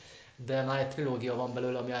szomorú, de már egy trilógia van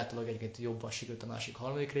belőle, ami általában egyébként jobban sikerült a másik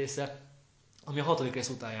 3. része, ami a 6. rész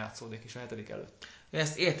után játszódik, és a 7. előtt. Én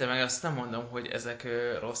ezt értem meg, azt nem mondom, hogy ezek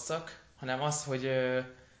rosszak, hanem az, hogy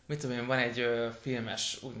mit tudom én, van egy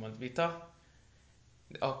filmes úgymond vita,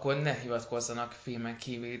 akkor ne hivatkozzanak filmen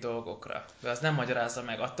kívüli dolgokra. De az nem magyarázza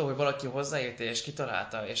meg attól, hogy valaki hozzáérte és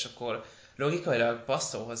kitalálta, és akkor logikailag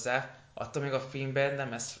passzol hozzá, attól még a filmben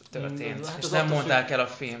nem ez történt. Hát és nem mondták el a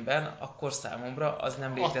filmben, akkor számomra az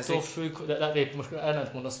nem létezik. Attól függ, de most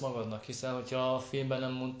ellent mondasz magadnak, hiszen hogyha a filmben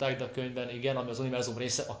nem mondták, de a könyvben igen, ami az univerzum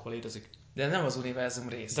része, akkor létezik. De nem az univerzum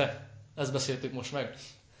része. De, ezt beszéltük most meg.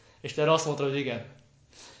 És te erre azt mondtad, hogy igen.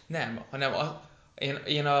 Nem, hanem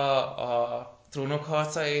én a Trónok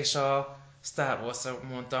harca és a Star Wars-ra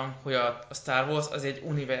mondtam, hogy a Star Wars az egy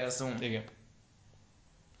univerzum. Igen.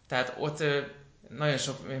 Tehát ott nagyon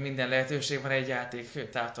sok minden lehetőség van egy játék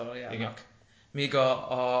táptalójának. Míg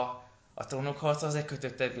a Trónok harca az egy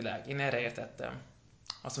kötöttebb világ. Én erre értettem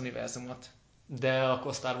az univerzumot. De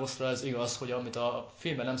akkor Star Warsra ez igaz, hogy amit a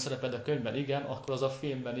filmben nem szerepel, de a könyvben igen, akkor az a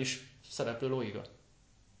filmben is szereplő logika.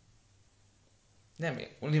 Nem,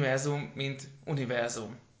 univerzum, mint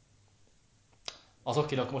univerzum.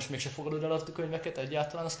 Azoknak most mégse fogadod el a könyveket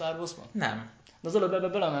egyáltalán a Star Warsban? Nem. De az előbb ebbe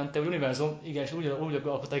belemente, hogy univerzum, igen, és úgy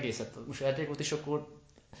alkot egészet, most játékot is, akkor...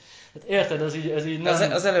 Hát érted, ez így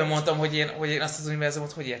nem... Az előbb mondtam, hogy én azt az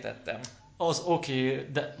univerzumot hogy értettem. Az oké,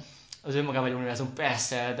 de az önmagában egy univerzum,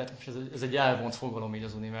 persze, de ez egy elvont fogalom így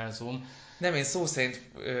az univerzum. Nem, én szó szerint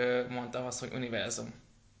mondtam azt, hogy univerzum.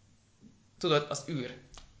 Tudod, az űr.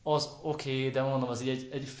 Az oké, de mondom, az így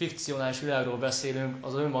egy fikcionális világról beszélünk,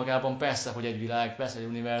 az önmagában persze, hogy egy világ, persze egy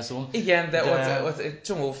univerzum. Igen, de ott egy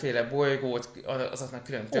csomóféle bolygót, azoknak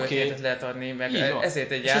külön történetet lehet adni, meg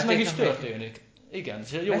ezért egy és ez meg is játéknak... történik. Igen,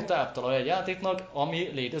 és egy jó táptalaj egy játéknak, ami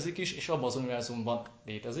létezik is, és abban az univerzumban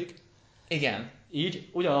létezik. Igen. Így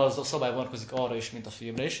ugyanaz a szabály vonatkozik arra is, mint a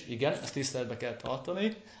filmre is. Igen, ezt tiszteletbe kell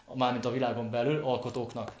tartani, mármint a világon belül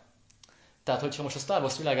alkotóknak. Tehát, hogyha most a Star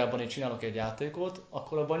Wars világában én csinálok egy játékot,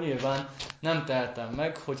 akkor abban nyilván nem tehetem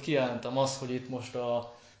meg, hogy kijelentem azt, hogy itt most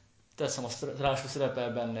teszem ráadásul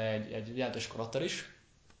szerepel benne egy jelentős karakter is,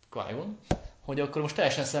 Qui-Gon, hogy akkor most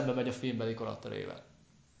teljesen szembe megy a filmbeli karakterével.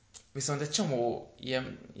 Viszont egy csomó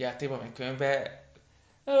ilyen játékban, meg könyvben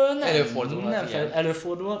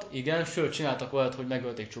előfordulhat, igen, sőt csináltak olyat, hogy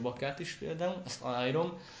megölték Chewbaccát is például, ezt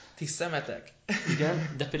aláírom. Ti szemetek?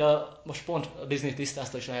 Igen, de például most pont a Disney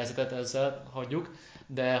tisztázta is a helyzetet, ezzel hagyjuk,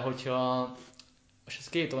 de hogyha most ez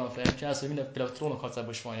két olyan franchise, hogy például a Trónok harcában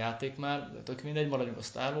is van játék már, tök mindegy, maradjunk a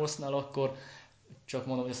Star Warsnál, akkor csak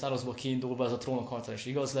mondom, hogy a Star Warsból kiindulva ez a Trónok harca is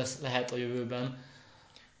igaz lehet a jövőben,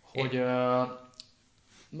 hogy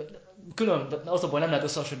külön, az a baj, nem lehet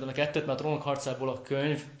összehasonlítani a kettőt, mert a Trónok harcából a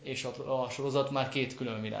könyv és a sorozat már két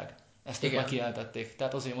külön világ. Ezt már kijelentették.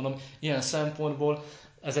 Tehát azért mondom, ilyen szempontból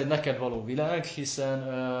ez egy neked való világ, hiszen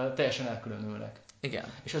teljesen elkülönülnek. Igen.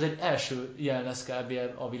 És ez egy első ilyen lesz kb.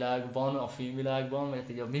 A világban, a filmvilágban, vagy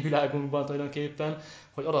így a mi világunkban tulajdonképpen,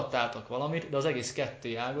 hogy adaptáltak valamit, de az egész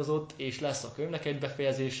ketté ágazott, és lesz a könyvnek egy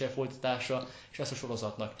befejezése, folytatása, és lesz a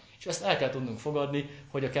sorozatnak. És ezt el kell tudnunk fogadni,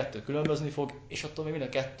 hogy a kettő különbözni fog, és attól még mind a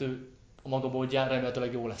kettő a maga módján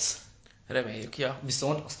remélhetőleg jó lesz. Reméljük, ja.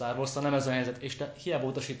 Viszont a Star Wars-tal nem ez a helyzet, és te hiába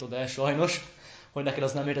utasítod el sajnos, hogy neked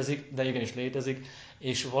az nem létezik, de igenis létezik,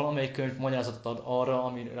 és valamelyik könyv magyarázatot ad arra,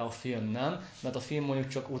 amire a film nem, mert a film mondjuk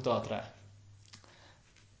csak utalt rá.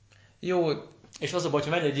 Jó. És az a baj,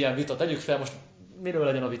 hogy megy egy ilyen vita, tegyük fel most, miről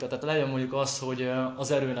legyen a vita, tehát legyen mondjuk az, hogy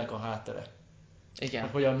az erőnek a háttere. Igen.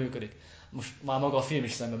 Hogy hogyan működik. Most már maga a film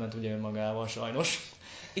is szembe ment ugye önmagával sajnos.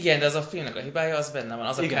 Igen, de az a filmnek a hibája, az benne van,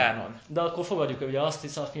 az a kánon. De akkor fogadjuk ugye azt,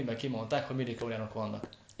 hiszen a filmben kimondták, hogy midi-chlorianok vannak.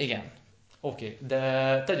 Igen. Oké,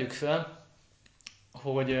 de tegyük fel,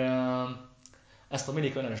 hogy ezt a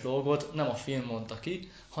midi-chlorianos dolgot nem a film mondta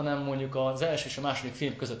ki, hanem mondjuk az első és a második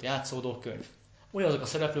film között játszódó könyv. Ugyanazok a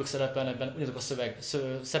szereplők szerepelnek benne, ugyanazok a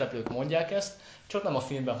szereplők mondják ezt, csak nem a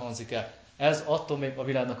filmben hangzik el. Ez attól még a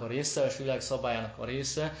világnak a része, és a világ szabályának a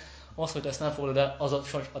része. Az, hogy ezt nem fogadod el, az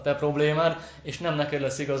a te problémád, és nem neked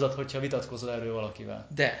lesz igazad, hogyha vitatkozol erről valakivel.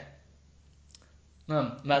 De.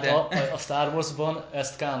 Nem, mert a Star Wars-ban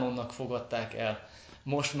ezt kánonnak fogadták el.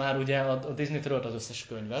 Most már ugye a Disney törölt az összes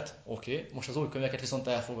könyvet, oké, most az új könyveket viszont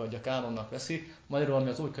elfogadja, kánonnak veszi, magyarul ami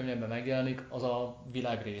az új könyvben megjelenik, az a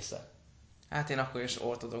világ része. Hát én akkor is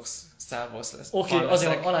ortodox Star Wars lesz. Oké,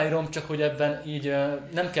 azért aláírom, csak hogy ebben így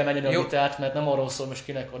nem kell menni a vitát, mert nem arról szól, most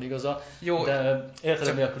kinek van igaza, jó, de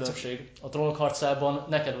érted, mi a különbség. A Trónok harcában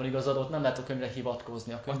neked van igazad, ott nem lehet a könyvre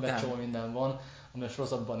hivatkozni, a könyvben csomó minden van, ami a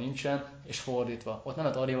sorozatban nincsen, és fordítva. Ott nem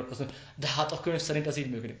lehet arra hivatkozni, de hát a könyv szerint ez így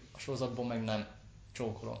működik, a sorozatban meg nem.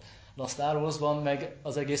 Csókolom. De a Star Warsban meg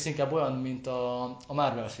az egész inkább olyan, mint a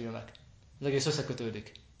Marvel filmek. Az egész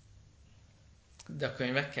összekötődik. De a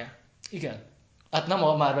könyvekkel? Igen. Hát nem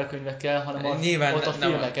a Marvel könyvekkel, hanem ott a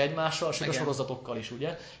filmek nem egymással, és a sorozatokkal is,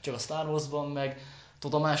 ugye? Csak a Star Warsban meg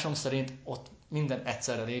tudomásom szerint ott minden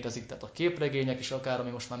egyszerre létezik, tehát a képregények is akár, ami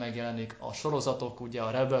most már megjelenik, a sorozatok, ugye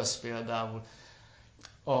a Rebels például,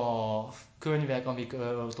 a könyvek, amik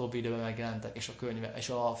utóbbi időben megjelentek, és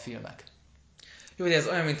a filmek. Jó, de ez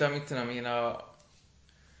olyan, mint amit tudom én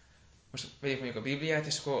most vegyük mondjuk a Bibliát,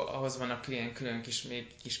 és akkor ahhoz vannak ilyen külön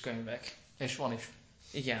kis könyvek. És van is.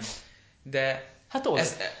 Igen. De hát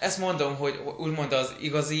ezt mondom, hogy úgymond az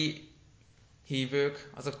igazi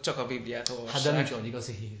hívők, azok csak a Bibliát olvassák. Hát de nincs olyan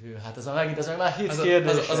igazi hívő. Hát ez meg már hit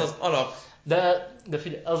kérdés. Az alap. De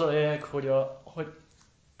figyelj, az a lényeg, hogy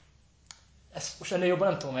ezt most ennél jobban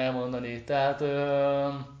nem tudom elmondani. Tehát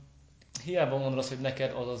hiába mondod azt, hogy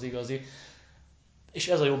neked az az igazi. És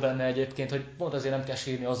ez a jó benne egyébként, hogy pont azért nem kell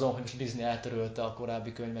sírni azon, hogy most a Disney eltörölte a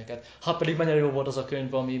korábbi könyveket. Ha pedig mennyire jó volt az a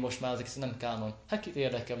könyv, ami most már azért nem kánon. Hát kit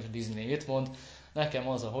érdekel, hogy a Disney mit mond, nekem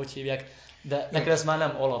az, hogy hívják, de neked ez már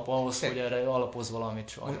nem alap ahhoz, hogy erre alapoz valamit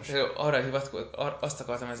sajnos. Azt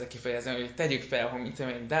akartam ezzel kifejezni, hogy tegyük fel, hogy mint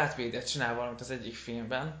amilyen Darth Vader csinál valamit az egyik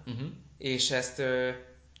filmben, és ezt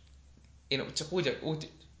én csak úgy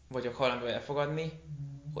vagyok hajlandó elfogadni,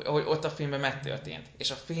 hogy ott a filmben megtörtént.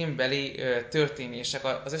 És a filmbeli történések,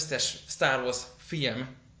 az összes Star Wars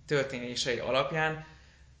film történései alapján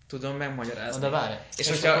tudom megmagyarázni. De várj. És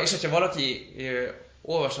hogyha valaki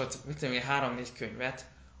olvasott, 3-4 könyvet,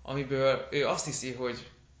 amiből ő azt hiszi,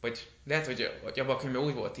 hogy lehet, hogy abban a könyvben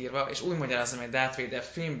úgy volt írva, és úgy magyarázom egy Darth Vader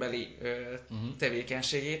filmbeli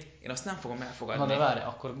tevékenységét, én azt nem fogom elfogadni. Na de várj,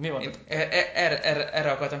 akkor mi van?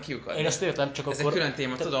 Erre akartam kiukadni. Én ezt értem, csak ez akkor... Ez egy külön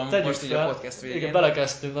téma, tudom, most így a podcast végén. Igen,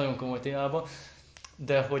 belekezdtünk nagyon komoly témába,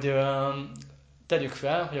 de hogy tegyük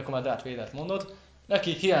fel, hogy akkor már Darth Vadert mondod,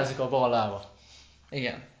 neki hiányzik a bal lába.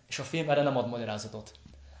 Igen. És a film erre nem ad magyarázatot.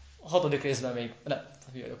 A 6. részben még,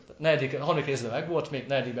 harmadik részben megvolt, még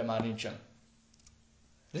 4. már nincsen.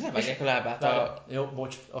 De nem vágják a lábát. Jó,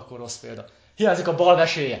 bocs, akkor rossz példa. Hiányzik a bal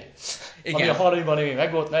veséje. Igen. Ami a 3. még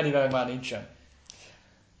megvolt, 4. meg már nincsen.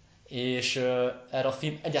 És erre a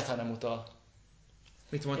film egyáltalán nem utal.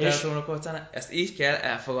 Mit mondtál a Trónok harcán? Ezt így kell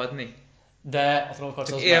elfogadni. De a Trónok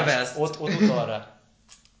harca az más. Ott utal rá.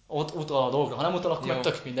 Ott utal a dolgra. Ha nem utal, akkor meg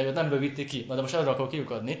tök mindegy, nem bővítik ki. Na de most erre akarok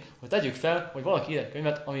kiukadni, hogy tegyük fel, hogy valaki ír egy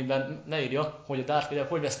könyvet, amiben leírja, hogy a Darth Vader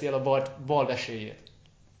hogy veszti el a bal veséjét.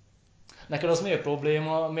 Neked az miért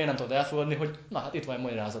probléma, miért nem tudod elfogadni, hogy na hát itt van egy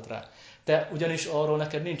magyarázat rá. Te ugyanis arról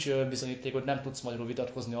neked nincs bizonyíték, hogy nem tudsz magyarul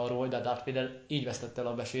vitatkozni arról, hogy Darth Vader így vesztette el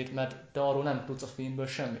a vesét, mert te arról nem tudsz a filmből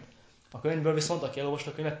semmit. A könyvből viszont, aki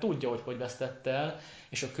elolvasta a könyvet, tudja, hogy vesztette el,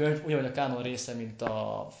 és a könyv ugyanúgy a kánon része, mint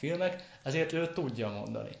a filmek, ezért ő tudja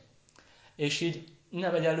mondani. És így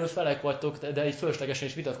nem egyenlő felek vagytok, de így fölöslegesen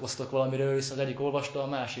is vitatkoztok valamiről, hiszen az egyik olvasta, a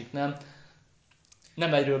másik nem.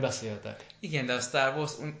 Nem egyről beszéltek. Igen, de a Star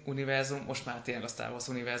Wars univerzum, most már tényleg a Star Wars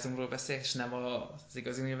univerzumról beszél, és nem az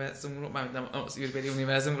igazi univerzumról, mármint nem az űrbéli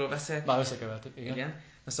univerzumról beszél. Már összekevertük, igen.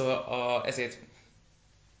 Na szóval ezért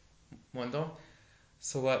mondom,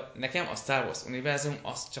 szóval nekem a Star Wars univerzum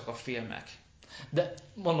az csak a filmek. De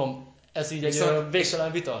mondom, ez így egy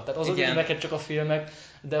végtelen vita. Tehát az úgy, hogy neked csak a filmek,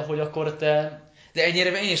 de hogy akkor te... De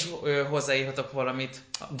ennyire én is hozzáírhatok valamit.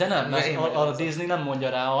 De nem, mert a Disney nem mondja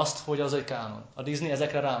rá azt, hogy az egy kánon. A Disney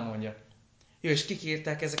ezekre rámondja. Jó, és kik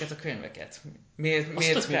írták ezeket a könyveket?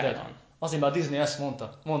 Miért kánon? Azért, mert a Disney ezt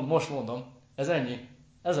mondta. Most mondom. Ez ennyi.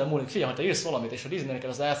 Ezzel múlik. Figyelj, ha te írsz valamit, és a Disney neked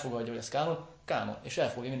az elfogadja, hogy ez kánon. És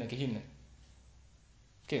el fogja mindenki hinni.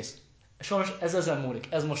 Kész. És most ez ezen múlik.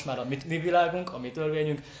 Ez most már a mi világunk, a mi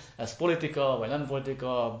törvényünk. Ez politika, vagy nem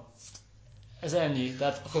politika. Ez ennyi.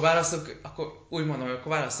 Tehát... Akkor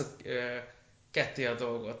válasszuk ketté a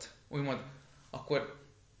dolgot. Akkor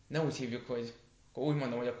ne úgy hívjuk, hogy akkor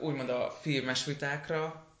úgymond a filmes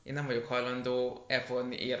vitákra én nem vagyok hajlandó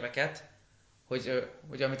elfogadni érveket,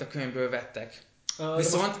 hogy amit a könyvből vettek.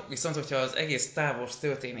 Viszont, hogyha az egész Star Wars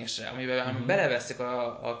történése, amiben beleveszik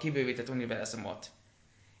a kibővített univerzumot,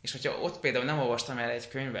 és hogyha ott például nem olvastam el egy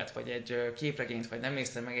könyvet, vagy egy képregényt, vagy nem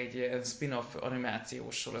néztem meg egy spin-off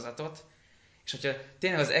animációs sorozatot, és hogyha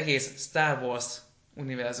tényleg az egész Star Wars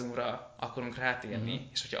univerzumra akarunk rátérni,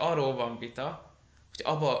 és hogyha arról van vita, hogy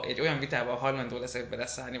abba egy olyan vitában hajlandó leszek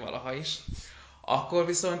beleszállni valaha is, akkor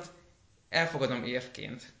viszont elfogadom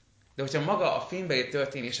érvként. De hogyha maga a filmbeli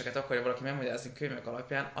történéseket akarja valaki megmagyarázni könyvek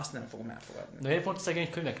alapján, azt nem fogom elfogadni. De miért pont szegény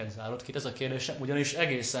könyveket zárod ki? Ez a kérdésem, ugyanis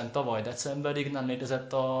egészen tavaly decemberig nem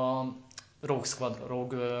létezett a Rogue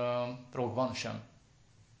One sem.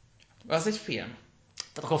 Az egy film.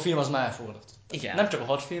 Tehát akkor a film az már elfogadott. Igen. Nem csak a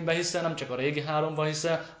 6 filmben hiszel, nem csak a régi 3-ban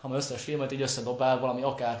hiszel, hanem összes filmet így összedobál valami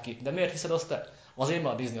akárki. De miért hiszed azt te? Azért,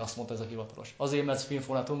 mert a Disney azt mondta, ez a hivatalos. Azért, mert ez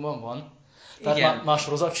filmformátumban van. Tehát más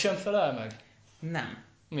sorozat sem felel meg? Nem.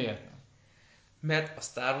 Miért? Mert a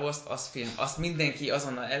Star Wars az film. Azt mindenki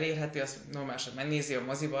azonnal elérheti, azt normálisan megnézi a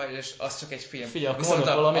moziba, és az csak egy film. Figyelj,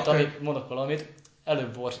 mondok valamit.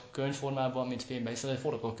 Előbb volt könyvformában, mint filmben, hiszen egy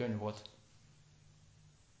forgatókönyv volt.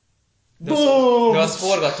 De az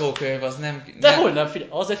forgatókönyv, az nem... Dehogy nem,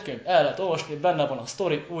 figyelj, az egy könyv. El lehet olvasni, benne van a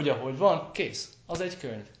sztori, úgy ahogy van, kész. Az egy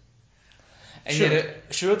könyv.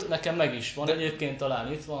 Sőt, nekem meg is van, egyébként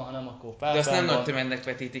talán itt van, ha nem, akkor pár. De azt nem nagy tömegnek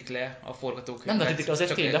vetítik le a forgatókönyvet. Nem vetítik, az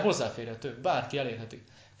egy könyv, de hozzáférhető. Bárki elérheti.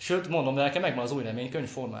 Sőt, mondom, de nekem megvan az új remény könyv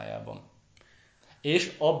formájában.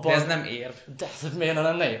 És abban... De ez nem érv. De miért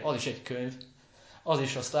nem ér? Az is egy könyv. Az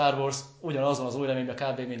is a Star Wars, ugyanazon az új reményben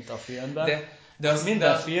kb. Mint a filmben. De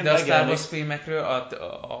a Star Wars filmekről,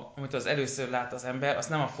 amit az először lát az ember, az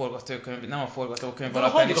nem a forgatókönyv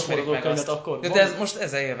alapján ismerik meg azt. Akkor de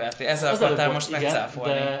ezzel érveltél, ezzel akartál most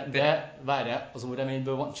megcáfolni. De várjál, az új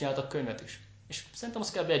reményből csináltak könyvet is. És szerintem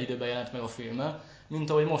az kb. Egy időben jelent meg a filmmel, mint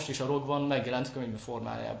ahogy most is a Rogue One megjelent könyv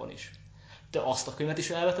formájában is. De azt a könyvet is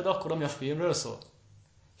elveted akkor, ami a filmről szól?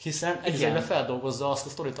 Hiszen egyszerűen feldolgozza azt a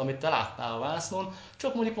sztorit, amit te láttál a vásznon,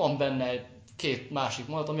 csak mondjuk van benne egy két másik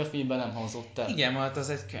mondat, ami a filmben nem hangzott el. Igen, mert az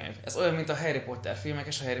egy könyv. Ez olyan, mint a Harry Potter filmek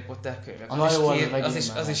és a Harry Potter könyvek.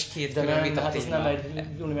 Az is két külön vita hát ez nem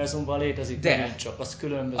egy univerzumban létezik, de csak az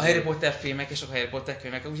különböző. A Harry Potter filmek és a Harry Potter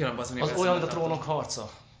könyvek ugyanabban az univerzumban. Az olyan, mint a Trónok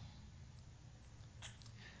harca.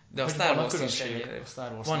 De a Hogy Star vannak Wars is különbségek ennyire. a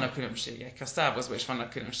Star Wars-ban. Vannak különbségek. A Star Wars-ban is vannak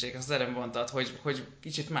különbségek. Az előbb mondtad, hogy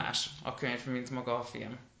kicsit más a könyv, mint maga a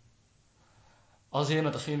film. Azért,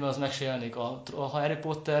 mert a filmben az meg se jelenik. A Harry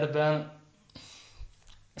Potterben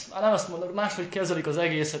ezt már nem azt mondom, máshogy kezelik az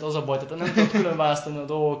egészet, az a baj, tehát nem tudod külön választani a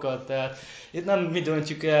dolgokat, tehát itt nem mi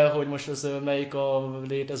döntjük el, hogy most ez melyik a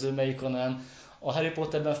létező, melyik a nem. A Harry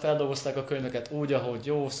Potterben feldolgozták a könyveket úgy, ahogy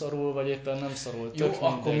jó, szarul, vagy éppen nem szarul. Jó,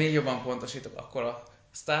 akkor még jobban pontosítok. Akkor a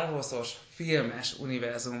Star Wars-os filmes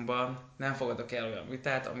univerzumban nem fogadok el olyan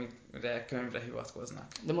vitát, amire könyvre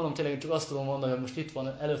hivatkoznak. De mondom, tényleg csak azt tudom mondani, hogy most itt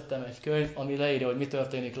van előttem egy könyv, ami leírja, hogy mi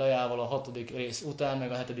történik Leiával a 6. rész után,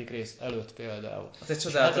 meg a 7. rész előtt például. A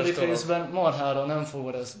 7. részben marhára nem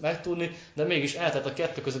fogod ezt megtudni, de mégis eltelt a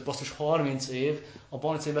kettő között basszus 30 év, a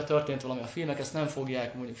 30 évben történt valami, a filmek ezt nem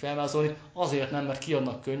fogják mondjuk felvázolni, azért nem, mert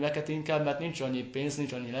kiadnak könyveket inkább, mert nincs annyi pénz,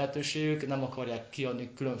 nincs annyi lehetőségük, nem akarják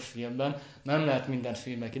kiadni külön filmben, nem lehet mindent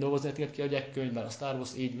filmben kidolgozni, ezért kiadják könyvben. A Star Wars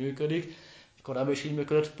így működik, korábban is így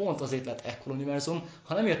működött, pont azért lett ekkor univerzum.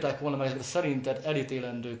 Ha nem írták volna meg ezeket a szerinted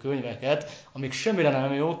elítélendő könyveket, amik semmire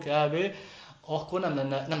nem jók kb., akkor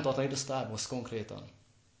nem tartani itt a Star Wars konkrétan.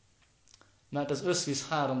 Mert ez összvisz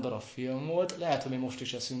 3 darab film volt, lehet, hogy mi most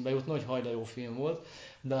is eszünkbe jut, nagy hajda jó film volt,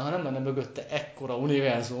 de ha nem lenne mögötte ekkora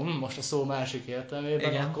univerzum, most a szó másik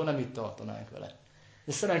értelmében, igen, akkor nem itt tartanánk vele.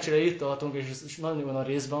 De szerencsére itt tartunk, és ez nagyon a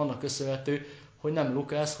részben annak köszönhető, hogy nem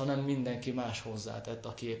Lucas, hanem mindenki más hozzátett,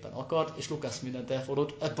 aki éppen akart, és Lucas mindent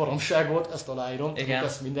elfogadott, ez baromság volt, ezt aláírom,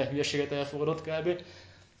 Lucas minden hülyeséget elfogadott kb.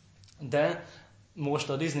 De most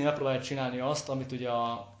a Disney megpróbálja csinálni azt, amit ugye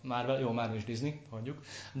a Marvel, jó, Marvel is Disney, hagyjuk,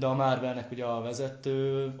 de a Marvelnek ugye a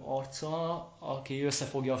vezető arca, aki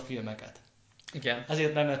összefogja a filmeket. Igen.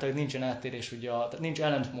 Ezért remélhetőleg nincsen áttérés, ugye tehát nincs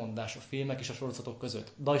ellentmondás a filmek és a sorozatok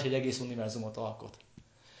között, de is egy egész univerzumot alkot.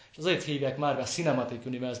 És azért hívják Marvel Cinematic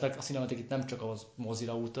Universe-nek, a Cinematic itt nem csak az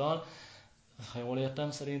mozira utal, ha jól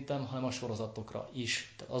értem szerintem, hanem a sorozatokra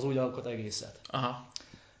is. Tehát az úgy alkot egészet. Aha.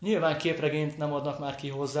 Nyilván képregényt nem adnak már ki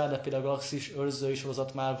hozzá, de például a Galaxis őrzői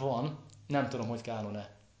sorozat már van. Nem tudom, hogy kánon-e.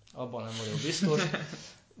 Abban nem vagyok biztos.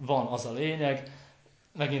 Van, az a lényeg.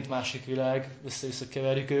 Megint másik világ, össze-vissza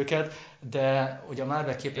keverjük őket, de ugye a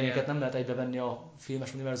Marvel képregényeket nem lehet egybevenni a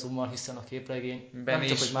filmes univerzummal, hiszen a képregény nem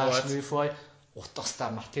csak egy más műfaj, ott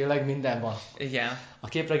aztán már tényleg minden van. Igen. A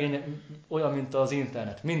képregény olyan, mint az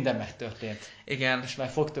internet. Minden megtörtént. Igen. És meg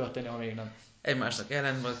fog történni, ha még nem. Egymásnak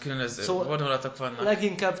ellentmond, különböző vonulatok vannak.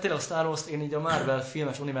 Leginkább tényleg a Star Wars-t én így a Marvel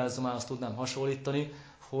filmes univerzumához tudnám hasonlítani,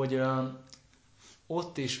 hogy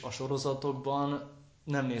ott is a sorozatokban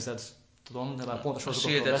nem nézed, tudom, de már pont a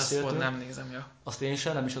sorozatokról beszéltünk. Azt nem nézem, ja. Azt én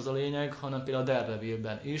sem, nem is az a lényeg, hanem például a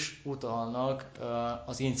Daredevilben is utalnak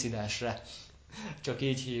az incidensre. Csak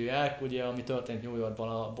így hívják, ugye, ami történt New Yorkban,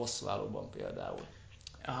 a bosszúállóban például.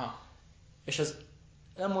 Aha. És ez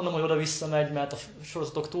nem mondom, hogy oda-vissza megy, mert a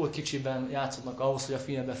sorozatok túl kicsiben játszódnak ahhoz, hogy a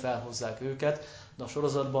filmben felhozzák őket, de a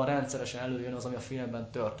sorozatban rendszeresen előjön az, ami a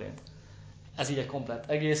filmben történt. Ez így egy komplett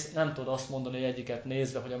egész, nem tudod azt mondani, hogy egyiket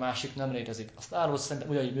nézve, hogy a másik nem létezik. A Star Wars szerintem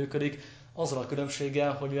ugyanígy működik, azzal a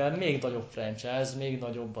különbséggel, hogy mivel még nagyobb franchise, még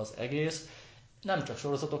nagyobb az egész, nem csak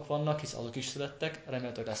sorozatok vannak, hisz azok is születtek,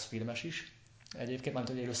 remélhetőleg lesz filmes is. Egyébként,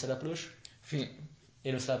 mármint, hogy élőszereplős.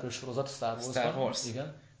 Élőszereplős sorozat Star Wars-ban. Star Wars?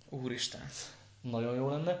 Igen. Úristen. Nagyon jó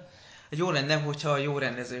lenne. Jó lenne, hogyha a jó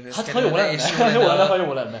rendezőhöz hát, kerülne, ha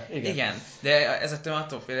jó lenne. Igen, de ezettől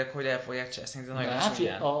attól félek, hogy el fogják cseszni, de nagyon hát,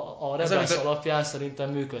 a Rebels alapján szerintem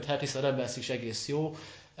működhet, hisz a Rebels is egész jó,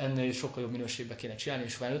 ennél sokkal jobb minőségben kéne csinálni,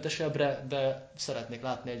 és felnőttesebbre, de szeretnék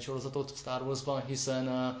látni egy sorozatot Star Wars-ban,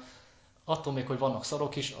 hiszen attól még, hogy vannak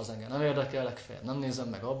szarok is, az engem nem érdekel, legfeljebb nem nézem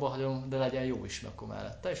meg, abba hagyom, de legyen jó is meg akkor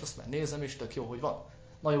mellette, és azt már nézem, és tök jó, hogy van.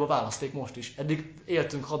 Nagyobb a választék most is. Eddig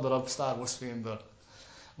éltünk 6 darab Star Wars filmből.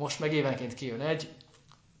 Most meg évenként kijön egy,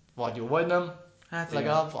 vagy jó, vagy nem, hát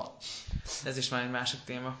legalább van. Ez is már egy másik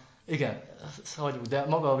téma. Igen, hagyjuk, de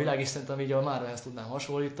maga a világ is szerintem így a Marvelhez tudnám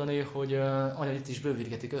hasonlítani, hogy anyag itt is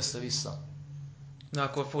bővítgetik össze-vissza. Na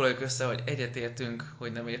akkor foglaljuk össze, hogy egyetértünk,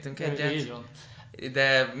 hogy nem értünk egyet. Így van.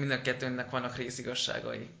 De mind a kettőnknek vannak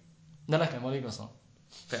részigazságai. De nekem van igazam.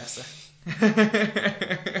 Persze.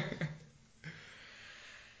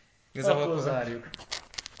 Akkor zárjuk.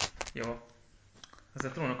 Jó. Az a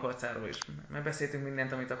Trónok harcáról is. Megbeszéltünk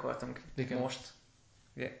mindent, amit akartunk. Igen. Most.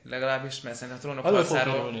 Legalábbis, mert szerintem a Trónok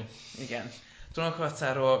harcáról... Igen. A Trónok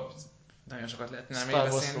harcáról nagyon sokat lehetne még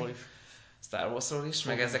beszélni. Star Warsról is.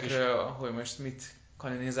 Meg ezekről, hogy most mit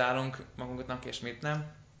kanonizálunk magunknak és mit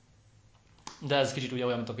nem. De ez kicsit ugye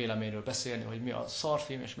olyan, mint a véleményről beszélni, hogy mi a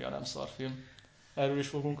szarfilm és mi a nem szarfilm. Erről is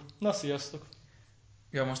fogunk. Na, sziasztok!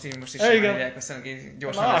 Ja, most is csinálják, aztán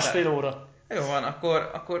gyorsan... Másfél óra. Jó van,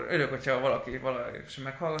 akkor örülök, hogyha valaki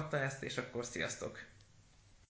meghallgatta ezt, és akkor sziasztok!